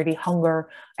insecurity, hunger,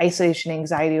 isolation,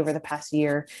 anxiety over the past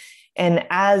year. And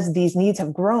as these needs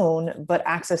have grown, but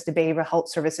access to behavioral health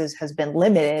services has been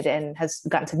limited and has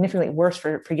gotten significantly worse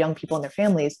for young people and their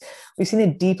families, we've seen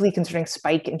a deeply concerning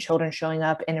spike in children showing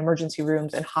up in emergency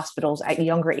rooms and hospitals at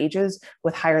younger ages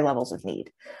with higher levels of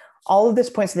need. All of this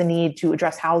points to the need to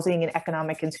address housing and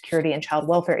economic insecurity and child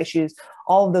welfare issues,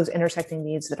 all of those intersecting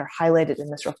needs that are highlighted in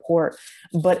this report.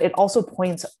 But it also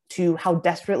points to how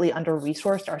desperately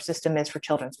under-resourced our system is for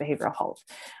children's behavioral health.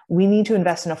 We need to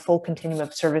invest in a full continuum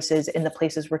of services in the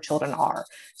places where children are.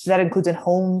 So that includes in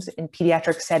homes, in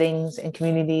pediatric settings, in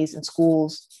communities, in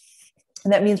schools.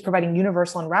 And that means providing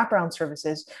universal and wraparound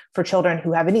services for children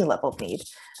who have any level of need,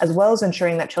 as well as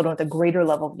ensuring that children with a greater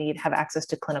level of need have access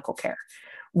to clinical care.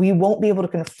 We won't be able to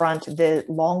confront the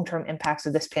long-term impacts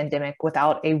of this pandemic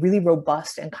without a really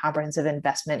robust and comprehensive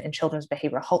investment in children's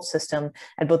behavioral health system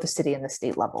at both the city and the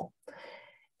state level.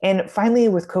 And finally,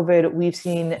 with COVID, we've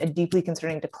seen a deeply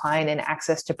concerning decline in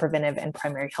access to preventive and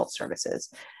primary health services.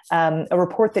 A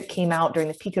report that came out during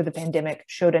the peak of the pandemic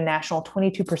showed a national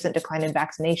 22% decline in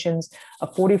vaccinations, a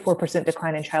 44%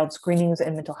 decline in child screenings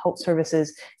and mental health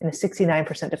services, and a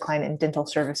 69% decline in dental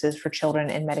services for children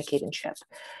in Medicaid and CHIP.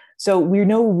 So we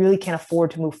know we really can't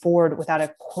afford to move forward without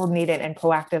a coordinated and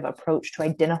proactive approach to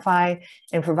identify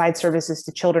and provide services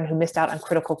to children who missed out on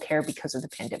critical care because of the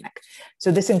pandemic.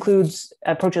 So this includes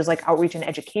approaches like outreach and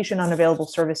education on available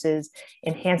services,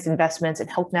 enhanced investments in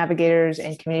health navigators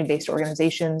and community-based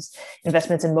organizations,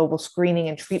 investments in mobile screening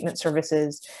and treatment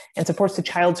services, and supports to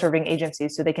child-serving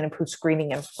agencies so they can improve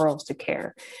screening and referrals to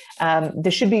care.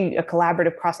 This should be a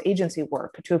collaborative cross-agency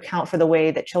work to account for the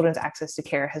way that children's access to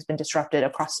care has been disrupted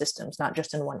across systems, not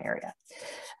just in one area.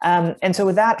 And so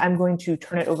with that, I'm going to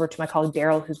turn it over to my colleague,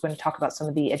 Daryl, who's going to talk about some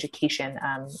of the education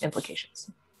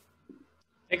implications.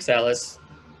 Thanks, Alice.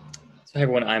 So hi,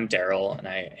 everyone, I'm Daryl, and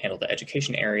I handle the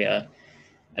education area.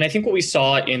 And I think what we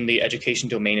saw in the education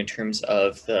domain in terms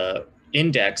of the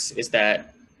index is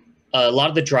that a lot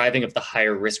of the driving of the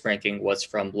higher risk ranking was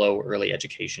from low early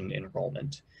education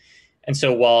enrollment. And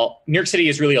so while New York City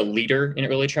is really a leader in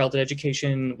early childhood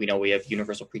education, we know we have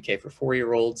universal pre-K for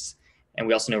 4-year-olds. And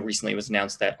we also know recently it was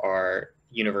announced that our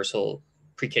universal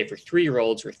pre-K for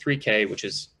 3-year-olds, or 3K, which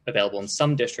is available in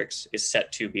some districts, is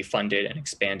set to be funded and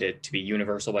expanded to be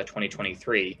universal by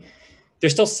 2023.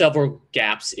 There's still several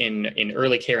gaps in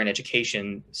early care and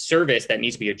education service that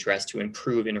needs to be addressed to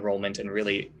improve enrollment and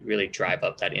really drive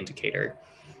up that indicator.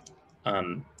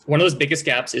 One of those biggest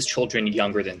gaps is children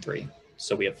younger than 3.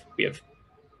 So we have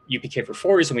UPK for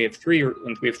 4s and we have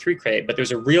 3K, but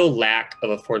there's a real lack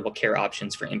of affordable care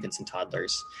options for infants and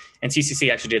toddlers. And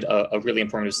CCC actually did a really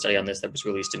informative study on this that was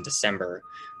released in December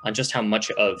on just how much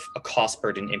of a cost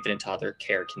burden infant and toddler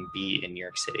care can be in New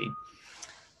York City.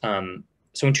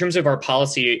 So in terms of our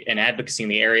policy and advocacy in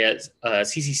the area,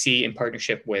 CCC, in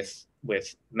partnership with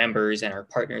members and our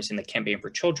partners in the Campaign for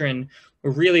Children, we're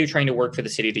really trying to work for the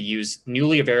city to use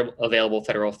newly available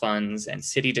federal funds and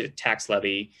city tax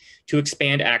levy to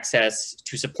expand access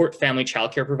to support family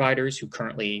childcare providers who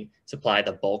currently supply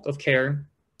the bulk of care.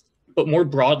 But more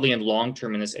broadly and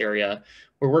long-term in this area,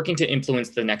 we're working to influence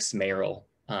the next mayor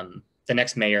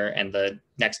and the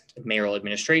next mayoral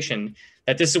administration,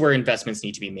 that this is where investments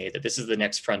need to be made, that this is the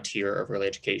next frontier of early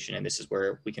education, and this is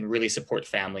where we can really support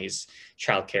families,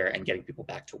 childcare, and getting people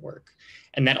back to work.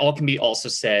 And that all can be also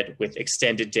said with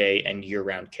extended day and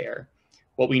year-round care.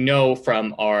 What we know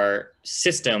from our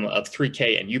system of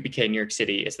 3K and UPK in New York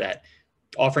City is that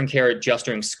offering care just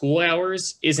during school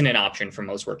hours isn't an option for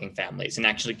most working families and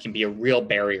actually can be a real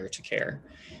barrier to care.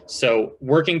 So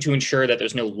working to ensure that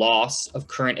there's no loss of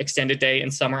current extended day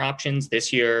and summer options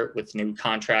this year with new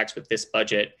contracts with this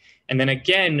budget. And then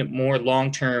again, more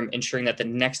long-term, ensuring that the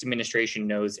next administration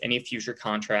knows any future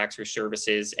contracts or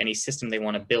services, any system they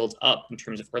want to build up in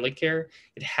terms of early care,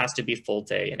 it has to be full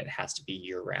day and it has to be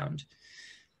year round.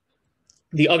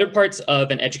 The other parts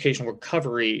of an educational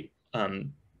recovery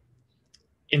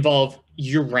involve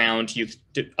year-round youth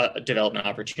development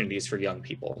opportunities for young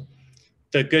people.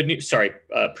 The good news,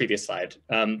 previous slide.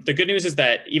 The good news is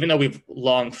that even though we've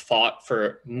long fought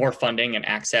for more funding and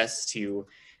access to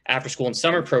after school and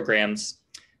summer programs,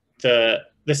 the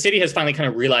city has finally kind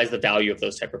of realized the value of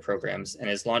those type of programs and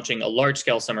is launching a large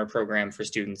scale summer program for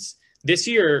students this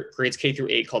year, grades K through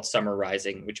 8, called Summer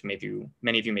Rising, which many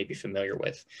of you may be familiar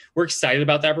with. We're excited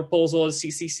about that proposal as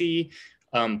CCC,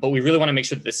 but we really want to make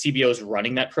sure that the CBOs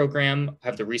running that program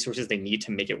have the resources they need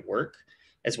to make it work,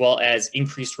 as well as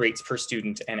increased rates per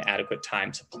student and adequate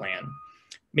time to plan.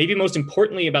 Maybe most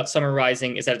importantly about Summer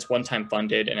Rising is that it's one-time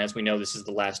funded, and as we know, this is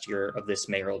the last year of this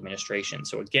mayoral administration.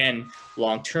 So again,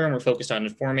 long-term, we're focused on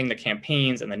informing the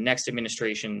campaigns and the next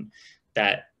administration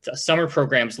that the summer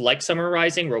programs like Summer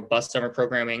Rising, robust summer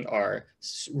programming, are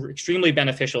extremely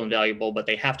beneficial and valuable, but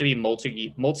they have to be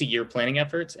multi-year planning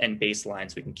efforts and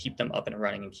baselines so we can keep them up and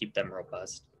running and keep them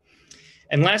robust.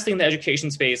 And lastly, in the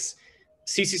education space,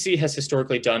 CCC has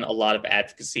historically done a lot of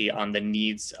advocacy on the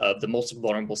needs of the most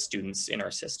vulnerable students in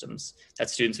our systems.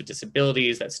 That's students with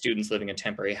disabilities, that's students living in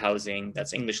temporary housing,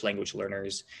 that's English language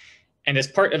learners. And as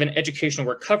part of an educational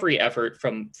recovery effort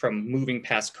from moving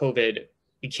past COVID,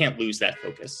 we can't lose that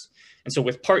focus. And so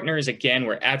with partners, again,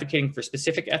 we're advocating for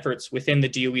specific efforts within the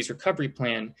DOE's recovery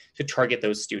plan to target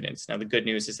those students. Now, the good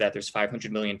news is that there's $500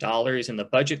 million in the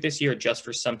budget this year just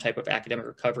for some type of academic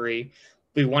recovery.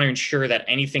 We want to ensure that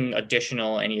anything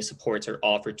additional, any supports are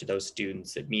offered to those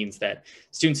students. It means that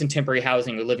students in temporary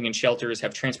housing or living in shelters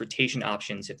have transportation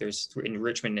options if there's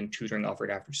enrichment and tutoring offered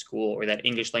after school, or that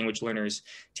English language learners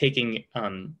taking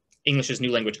English as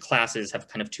new language classes have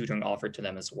kind of tutoring offered to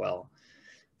them as well.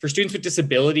 For students with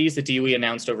disabilities, the DOE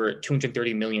announced over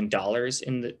 $230 million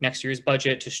in the next year's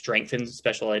budget to strengthen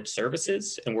special ed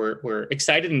services. And we're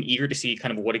excited and eager to see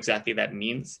kind of what exactly that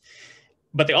means.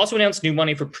 But they also announced new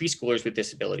money for preschoolers with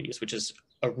disabilities, which is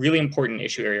a really important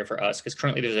issue area for us because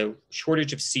currently there's a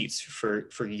shortage of seats for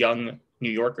young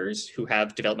New Yorkers who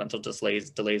have developmental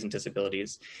delays and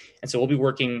disabilities. And so we'll be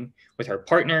working with our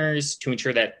partners to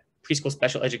ensure that preschool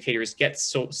special educators get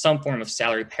some form of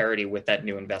salary parity with that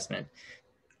new investment.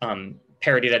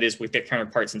 Parity that is with their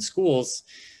counterparts in schools,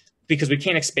 because we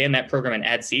can't expand that program and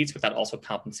add seats without also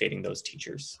compensating those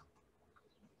teachers.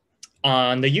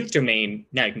 On the youth domain,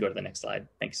 now you can go to the next slide.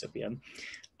 Thanks, Sophia.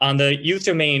 On the youth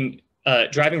domain,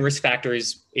 driving risk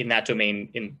factors in that domain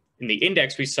in the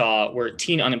index we saw were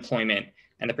teen unemployment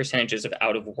and the percentages of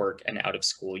out of work and out of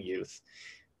school youth.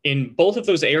 In both of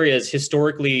those areas,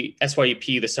 historically,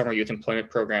 SYEP, the Summer Youth Employment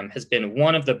Program, has been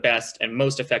one of the best and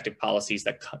most effective policies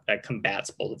that combats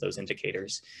both of those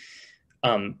indicators.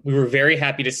 We were very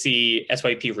happy to see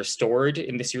SYEP restored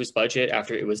in this year's budget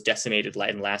after it was decimated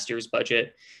in last year's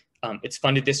budget. It's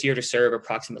funded this year to serve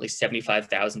approximately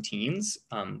 75,000 teens,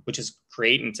 which is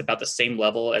great, and it's about the same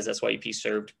level as SYEP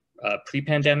served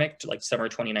pre-pandemic, to like summer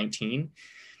 2019.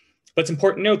 But it's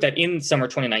important to note that in summer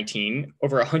 2019,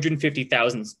 over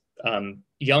 150,000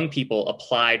 young people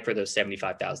applied for those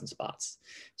 75,000 spots.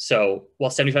 So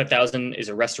while 75,000 is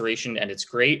a restoration and it's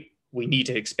great, we need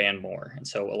to expand more. And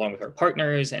so along with our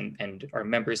partners and our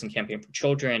members in Campaign for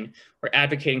Children, we're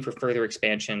advocating for further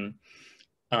expansion.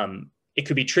 It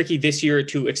could be tricky this year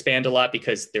to expand a lot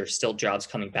because there's still jobs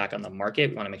coming back on the market.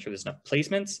 We want to make sure there's enough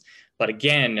placements. But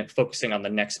again, focusing on the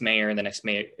next mayor and the next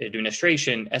mayor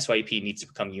administration, SYEP needs to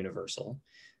become universal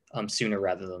sooner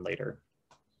rather than later.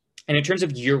 And in terms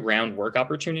of year-round work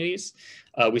opportunities,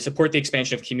 we support the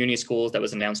expansion of community schools that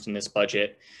was announced in this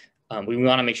budget. We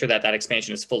want to make sure that that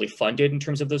expansion is fully funded in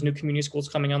terms of those new community schools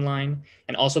coming online,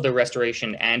 and also the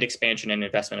restoration and expansion and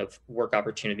investment of work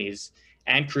opportunities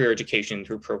and career education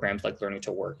through programs like Learning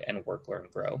to Work and Work, Learn,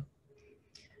 Grow.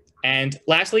 And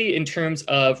lastly, in terms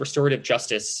of restorative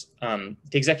justice, the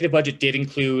executive budget did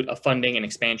include a funding and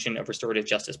expansion of restorative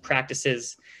justice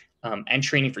practices and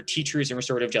training for teachers in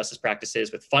restorative justice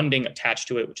practices with funding attached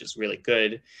to it, which is really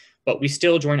good. But we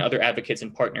still join other advocates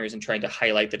and partners in trying to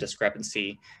highlight the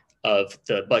discrepancy of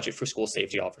the budget for school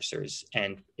safety officers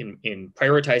and in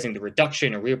prioritizing the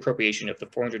reduction or reappropriation of the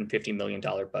 $450 million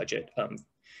budget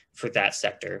for that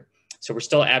sector. So we're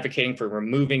still advocating for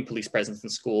removing police presence in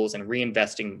schools and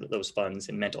reinvesting those funds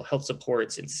in mental health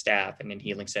supports, in staff, and in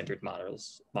healing-centered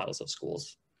models of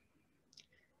schools.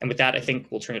 And with that, I think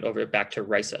we'll turn it over back to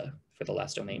Raisa for the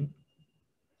last domain.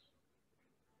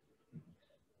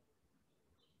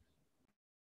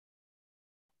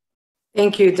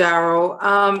 Thank you,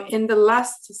 Darryl. In the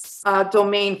last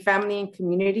domain, family and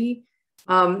community,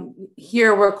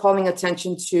 here we're calling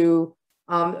attention to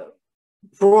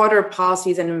broader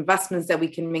policies and investments that we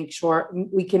can make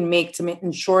to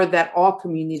ensure that all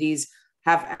communities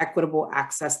have equitable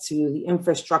access to the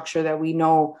infrastructure that we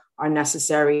know are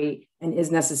necessary and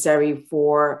is necessary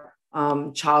for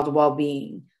child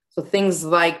well-being. So things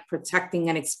like protecting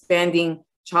and expanding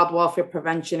child welfare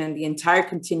prevention and the entire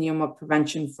continuum of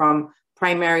prevention from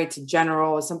primary to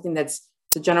general, is something that's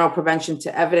to general prevention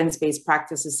to evidence-based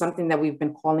practice, is something that we've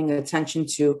been calling attention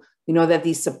to. We know that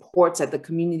these supports at the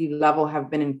community level have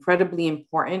been incredibly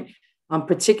important,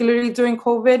 particularly during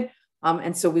COVID.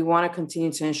 And so we want to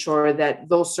continue to ensure that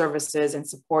those services and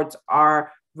supports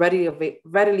are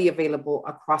readily available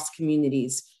across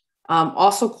communities.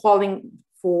 Also calling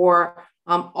for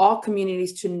all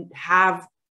communities to have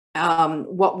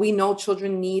what we know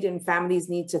children need and families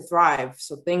need to thrive.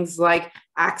 So things like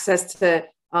access to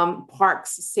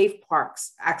parks, safe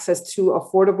parks, access to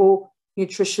affordable,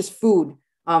 nutritious food,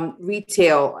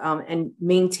 retail, and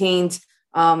maintained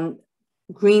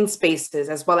green spaces,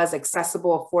 as well as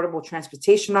accessible, affordable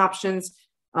transportation options,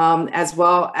 as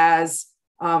well as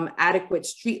adequate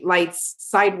street lights,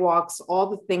 sidewalks, all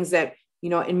the things that, you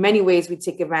know, in many ways we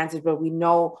take advantage, but we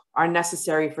know are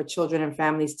necessary for children and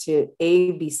families to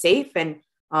A, be safe, and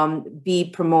B,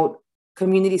 promote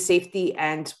community safety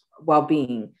and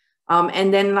well-being.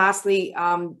 And then lastly,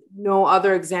 no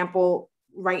other example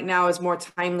right now is more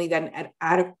timely than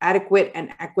adequate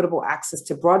and equitable access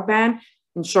to broadband,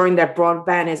 ensuring that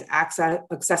broadband is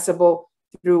accessible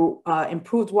through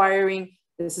improved wiring.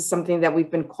 This is something that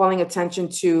we've been calling attention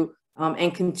to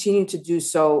and continue to do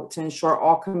so to ensure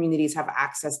all communities have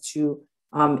access to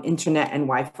internet and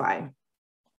Wi-Fi.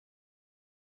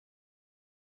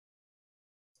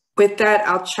 With that,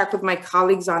 I'll check with my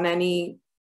colleagues on any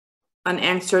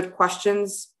unanswered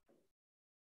questions.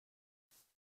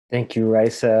 Thank you,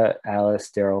 Raisa,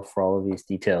 Alice, Darryl, for all of these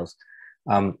details.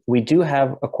 We do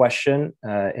have a question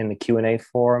in the Q&A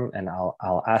forum, and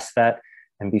I'll ask that.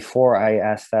 And before I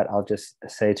ask that, I'll just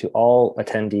say to all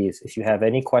attendees, if you have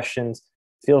any questions,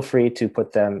 feel free to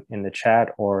put them in the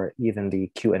chat or even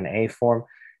the Q&A form,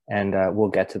 and we'll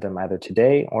get to them either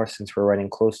today, or since we're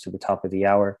running close to the top of the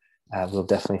hour, we'll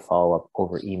definitely follow up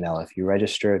over email. If you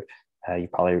registered, you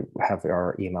probably have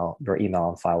your email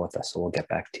on file with us, so we'll get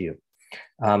back to you.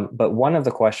 But one of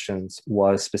the questions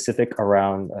was specific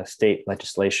around state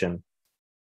legislation,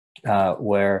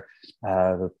 where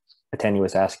the attendee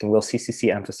was asking, will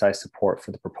CCC emphasize support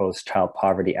for the proposed Child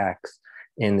Poverty Acts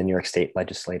in the New York State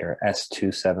Legislature,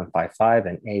 S2755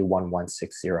 and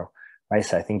A1160?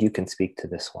 Raisa, I think you can speak to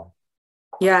this one.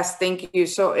 Yes, thank you.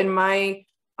 So in my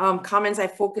comments, I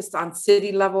focused on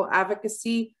city level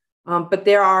advocacy, but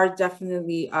there are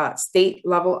definitely state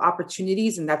level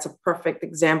opportunities, and that's a perfect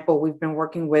example. We've been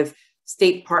working with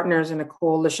state partners in a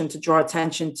coalition to draw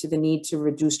attention to the need to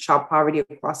reduce child poverty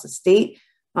across the state,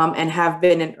 and have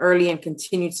been an early and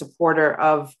continued supporter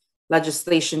of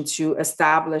legislation to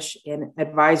establish an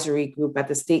advisory group at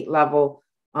the state level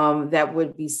that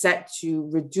would be set to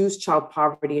reduce child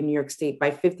poverty in New York State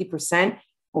by 50%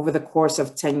 over the course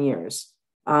of 10 years.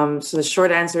 So the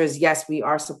short answer is yes, we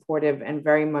are supportive and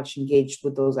very much engaged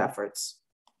with those efforts.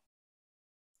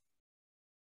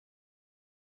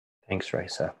 Thanks,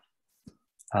 Raisa.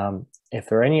 If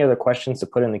there are any other questions to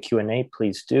put in the Q&A,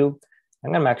 please do.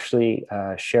 I'm going to actually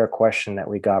share a question that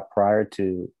we got prior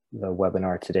to the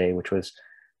webinar today, which was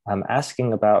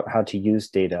asking about how to use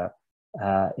data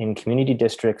in community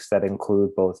districts that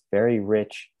include both very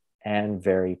rich and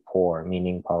very poor,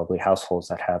 meaning probably households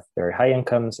that have very high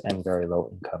incomes and very low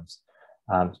incomes.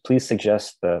 Please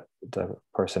suggest, the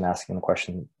person asking the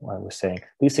question was saying,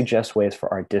 please suggest ways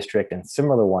for our district and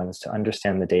similar ones to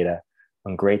understand the data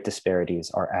when great disparities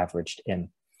are averaged in.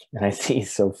 And I see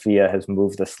Sophia has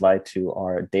moved the slide to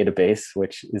our database,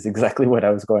 which is exactly what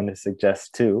I was going to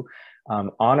suggest too.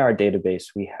 On our database,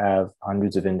 we have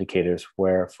hundreds of indicators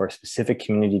where for specific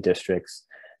community districts,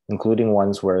 including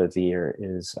ones where there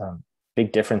is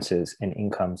big differences in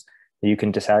incomes, that you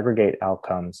can disaggregate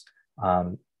outcomes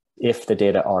if the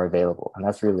data are available. And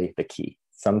that's really the key.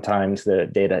 Sometimes the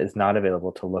data is not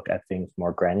available to look at things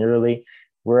more granularly.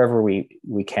 Wherever we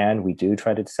can, we do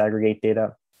try to disaggregate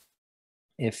data.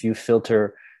 If you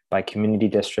filter by community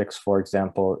districts, for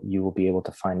example, you will be able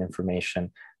to find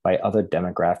information by other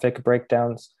demographic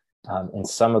breakdowns. In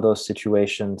some of those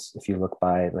situations, if you look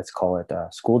by, let's call it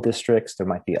school districts, there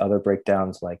might be other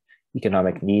breakdowns like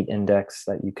economic need index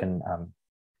that you can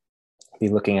be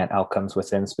looking at outcomes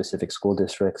within specific school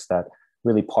districts that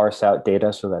really parse out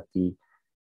data so that the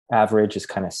average is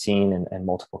kind of seen in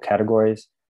multiple categories.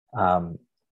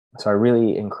 So I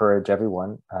really encourage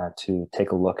everyone to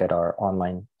take a look at our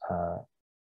online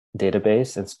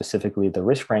database, and specifically the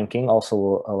risk ranking also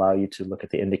will allow you to look at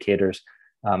the indicators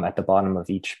at the bottom of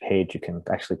each page. You can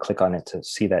actually click on it to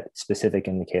see that specific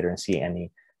indicator and see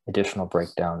any additional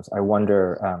breakdowns. I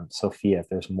wonder, Sophia, if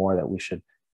there's more that we should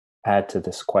add to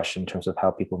this question in terms of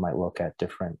how people might look at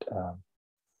different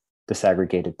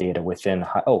disaggregated data within.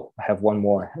 Oh, I have one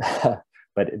more.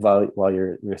 But while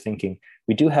you're thinking,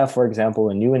 we do have, for example,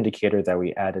 a new indicator that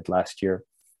we added last year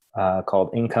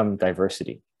called income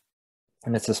diversity.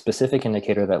 And it's a specific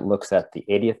indicator that looks at the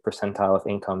 80th percentile of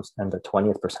incomes and the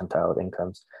 20th percentile of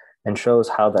incomes and shows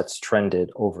how that's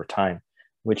trended over time,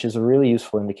 which is a really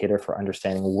useful indicator for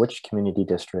understanding which community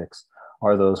districts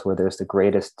are those where there's the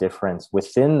greatest difference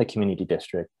within the community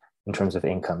district in terms of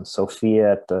income.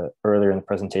 Sophia, earlier in the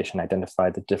presentation,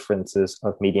 identified the differences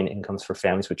of median incomes for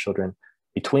families with children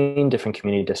between different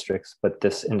community districts, but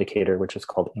this indicator, which is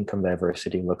called income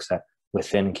diversity, looks at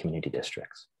within community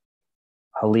districts.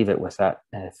 I'll leave it with that.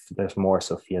 And if there's more,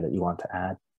 Sophia, that you want to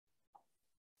add.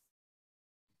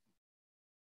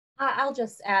 I'll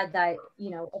just add that,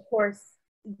 of course,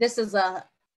 this is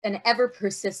an ever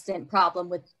persistent problem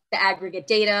with the aggregate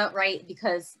data, right?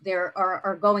 Because there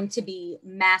are going to be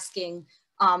masking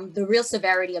the real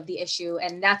severity of the issue.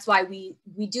 And that's why we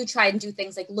do try and do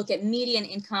things like look at median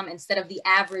income instead of the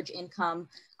average income,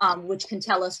 which can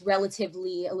tell us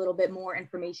relatively a little bit more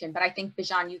information. But I think,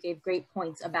 Bijan, you gave great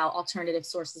points about alternative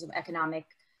sources of economic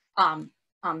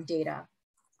data.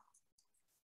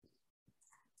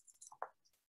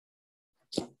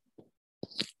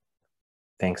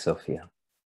 Thanks, Sophia.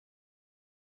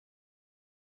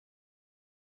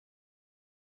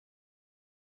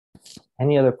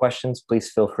 Any other questions,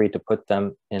 please feel free to put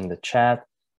them in the chat.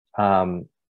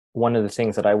 One of the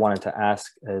things that I wanted to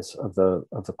ask is of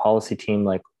the policy team,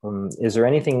 like, is there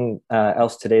anything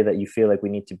else today that you feel like we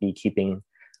need to be keeping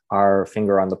our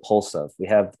finger on the pulse of? We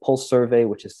have the pulse survey,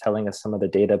 which is telling us some of the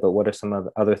data, but what are some of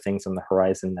the other things on the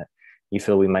horizon that you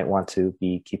feel we might want to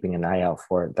be keeping an eye out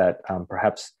for that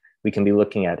perhaps we can be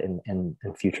looking at in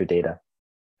future data?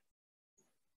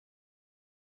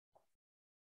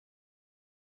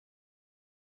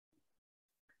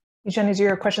 Bijan, is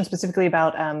your question specifically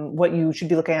about what you should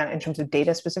be looking at in terms of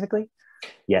data specifically?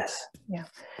 Yes.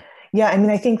 Yeah, I mean,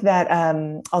 I think that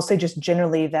I'll say just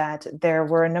generally that there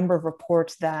were a number of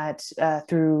reports that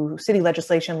through city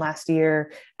legislation last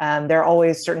year, there are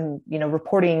always certain,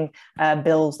 reporting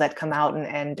bills that come out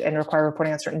and require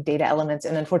reporting on certain data elements.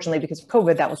 And unfortunately, because of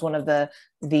COVID, that was one of the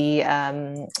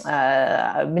many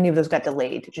of those got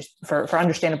delayed just for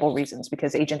understandable reasons,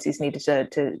 because agencies needed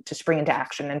to spring into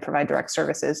action and provide direct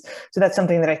services. So that's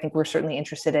something that I think we're certainly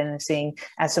interested in seeing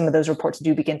as some of those reports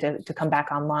do begin to come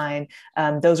back online.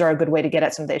 Those are a good way to get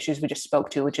at some of the issues we just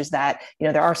spoke to, which is that,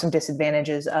 there are some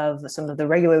disadvantages of some of the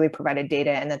regularly provided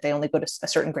data and that they only go to a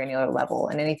certain granular level,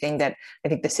 and anything that I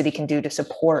think the city can do to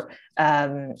support,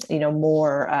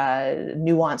 more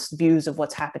nuanced views of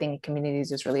what's happening in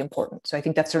communities is really important. So I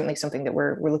think that's certainly something that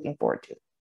we're looking forward to.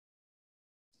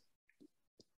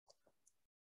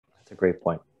 That's a great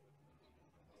point.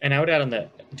 And I would add on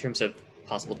that in terms of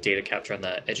possible data capture on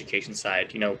the education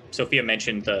side. Sophia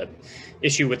mentioned the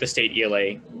issue with the state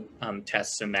ELA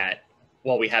tests, and that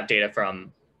while we have data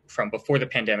from before the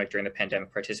pandemic, during the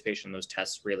pandemic, participation in those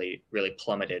tests really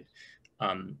plummeted,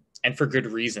 and for good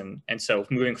reason. And so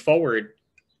moving forward,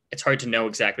 it's hard to know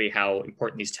exactly how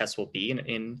important these tests will be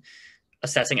in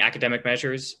assessing academic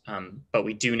measures, but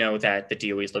we do know that the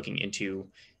DOE is looking into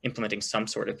implementing some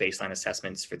sort of baseline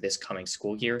assessments for this coming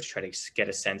school year to try to get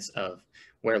a sense of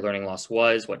where learning loss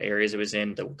was, what areas it was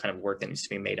in, the kind of work that needs to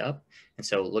be made up. And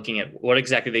so looking at what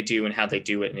exactly they do and how they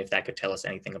do it, and if that could tell us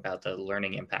anything about the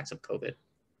learning impacts of COVID,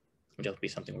 would definitely be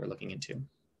something we're looking into.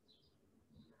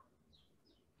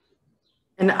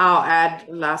 And I'll add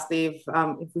lastly,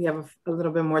 if we have a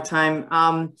little bit more time,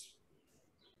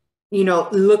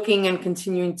 looking and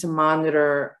continuing to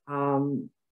monitor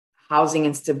housing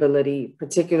instability,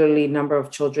 particularly number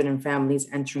of children and families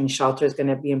entering shelter, is going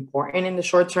to be important in the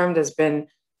short term. There's been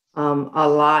a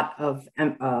lot of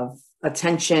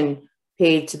attention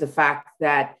paid to the fact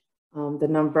that the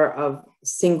number of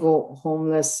single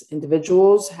homeless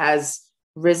individuals has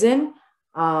risen.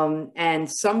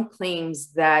 And some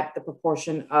claims that the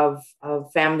proportion of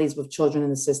families with children in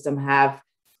the system have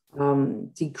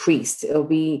decreased. It'll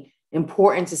be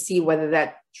important to see whether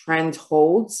that trend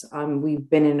holds. We've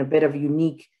been in a bit of a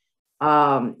unique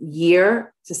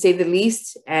year, to say the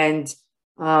least, and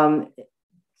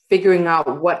figuring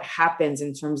out what happens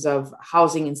in terms of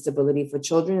housing instability for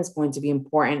children is going to be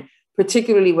important,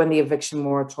 particularly when the eviction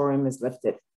moratorium is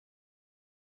lifted.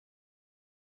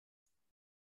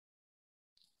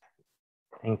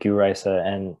 Thank you, Raisa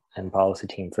and policy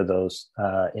team for those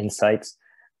insights.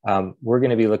 We're going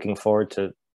to be looking forward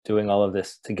to doing all of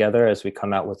this together as we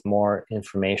come out with more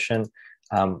information.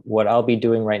 What I'll be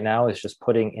doing right now is just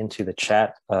putting into the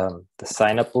chat the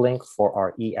sign up link for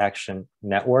our e-action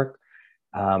network.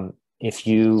 If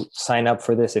you sign up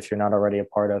for this, if you're not already a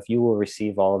part of, you will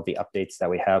receive all of the updates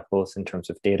that we have, both in terms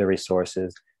of data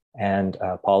resources and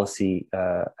policy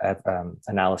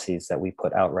analyses that we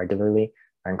put out regularly.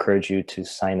 I encourage you to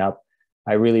sign up.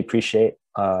 I really appreciate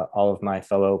all of my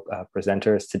fellow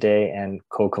presenters today and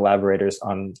co-collaborators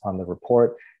on the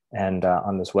report and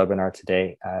on this webinar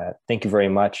today. Thank you very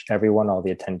much, everyone, all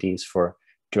the attendees, for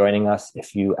joining us.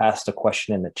 If you asked a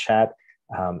question in the chat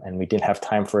and we didn't have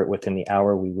time for it within the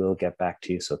hour, we will get back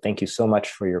to you. So thank you so much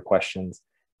for your questions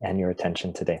and your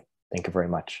attention today. Thank you very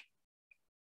much.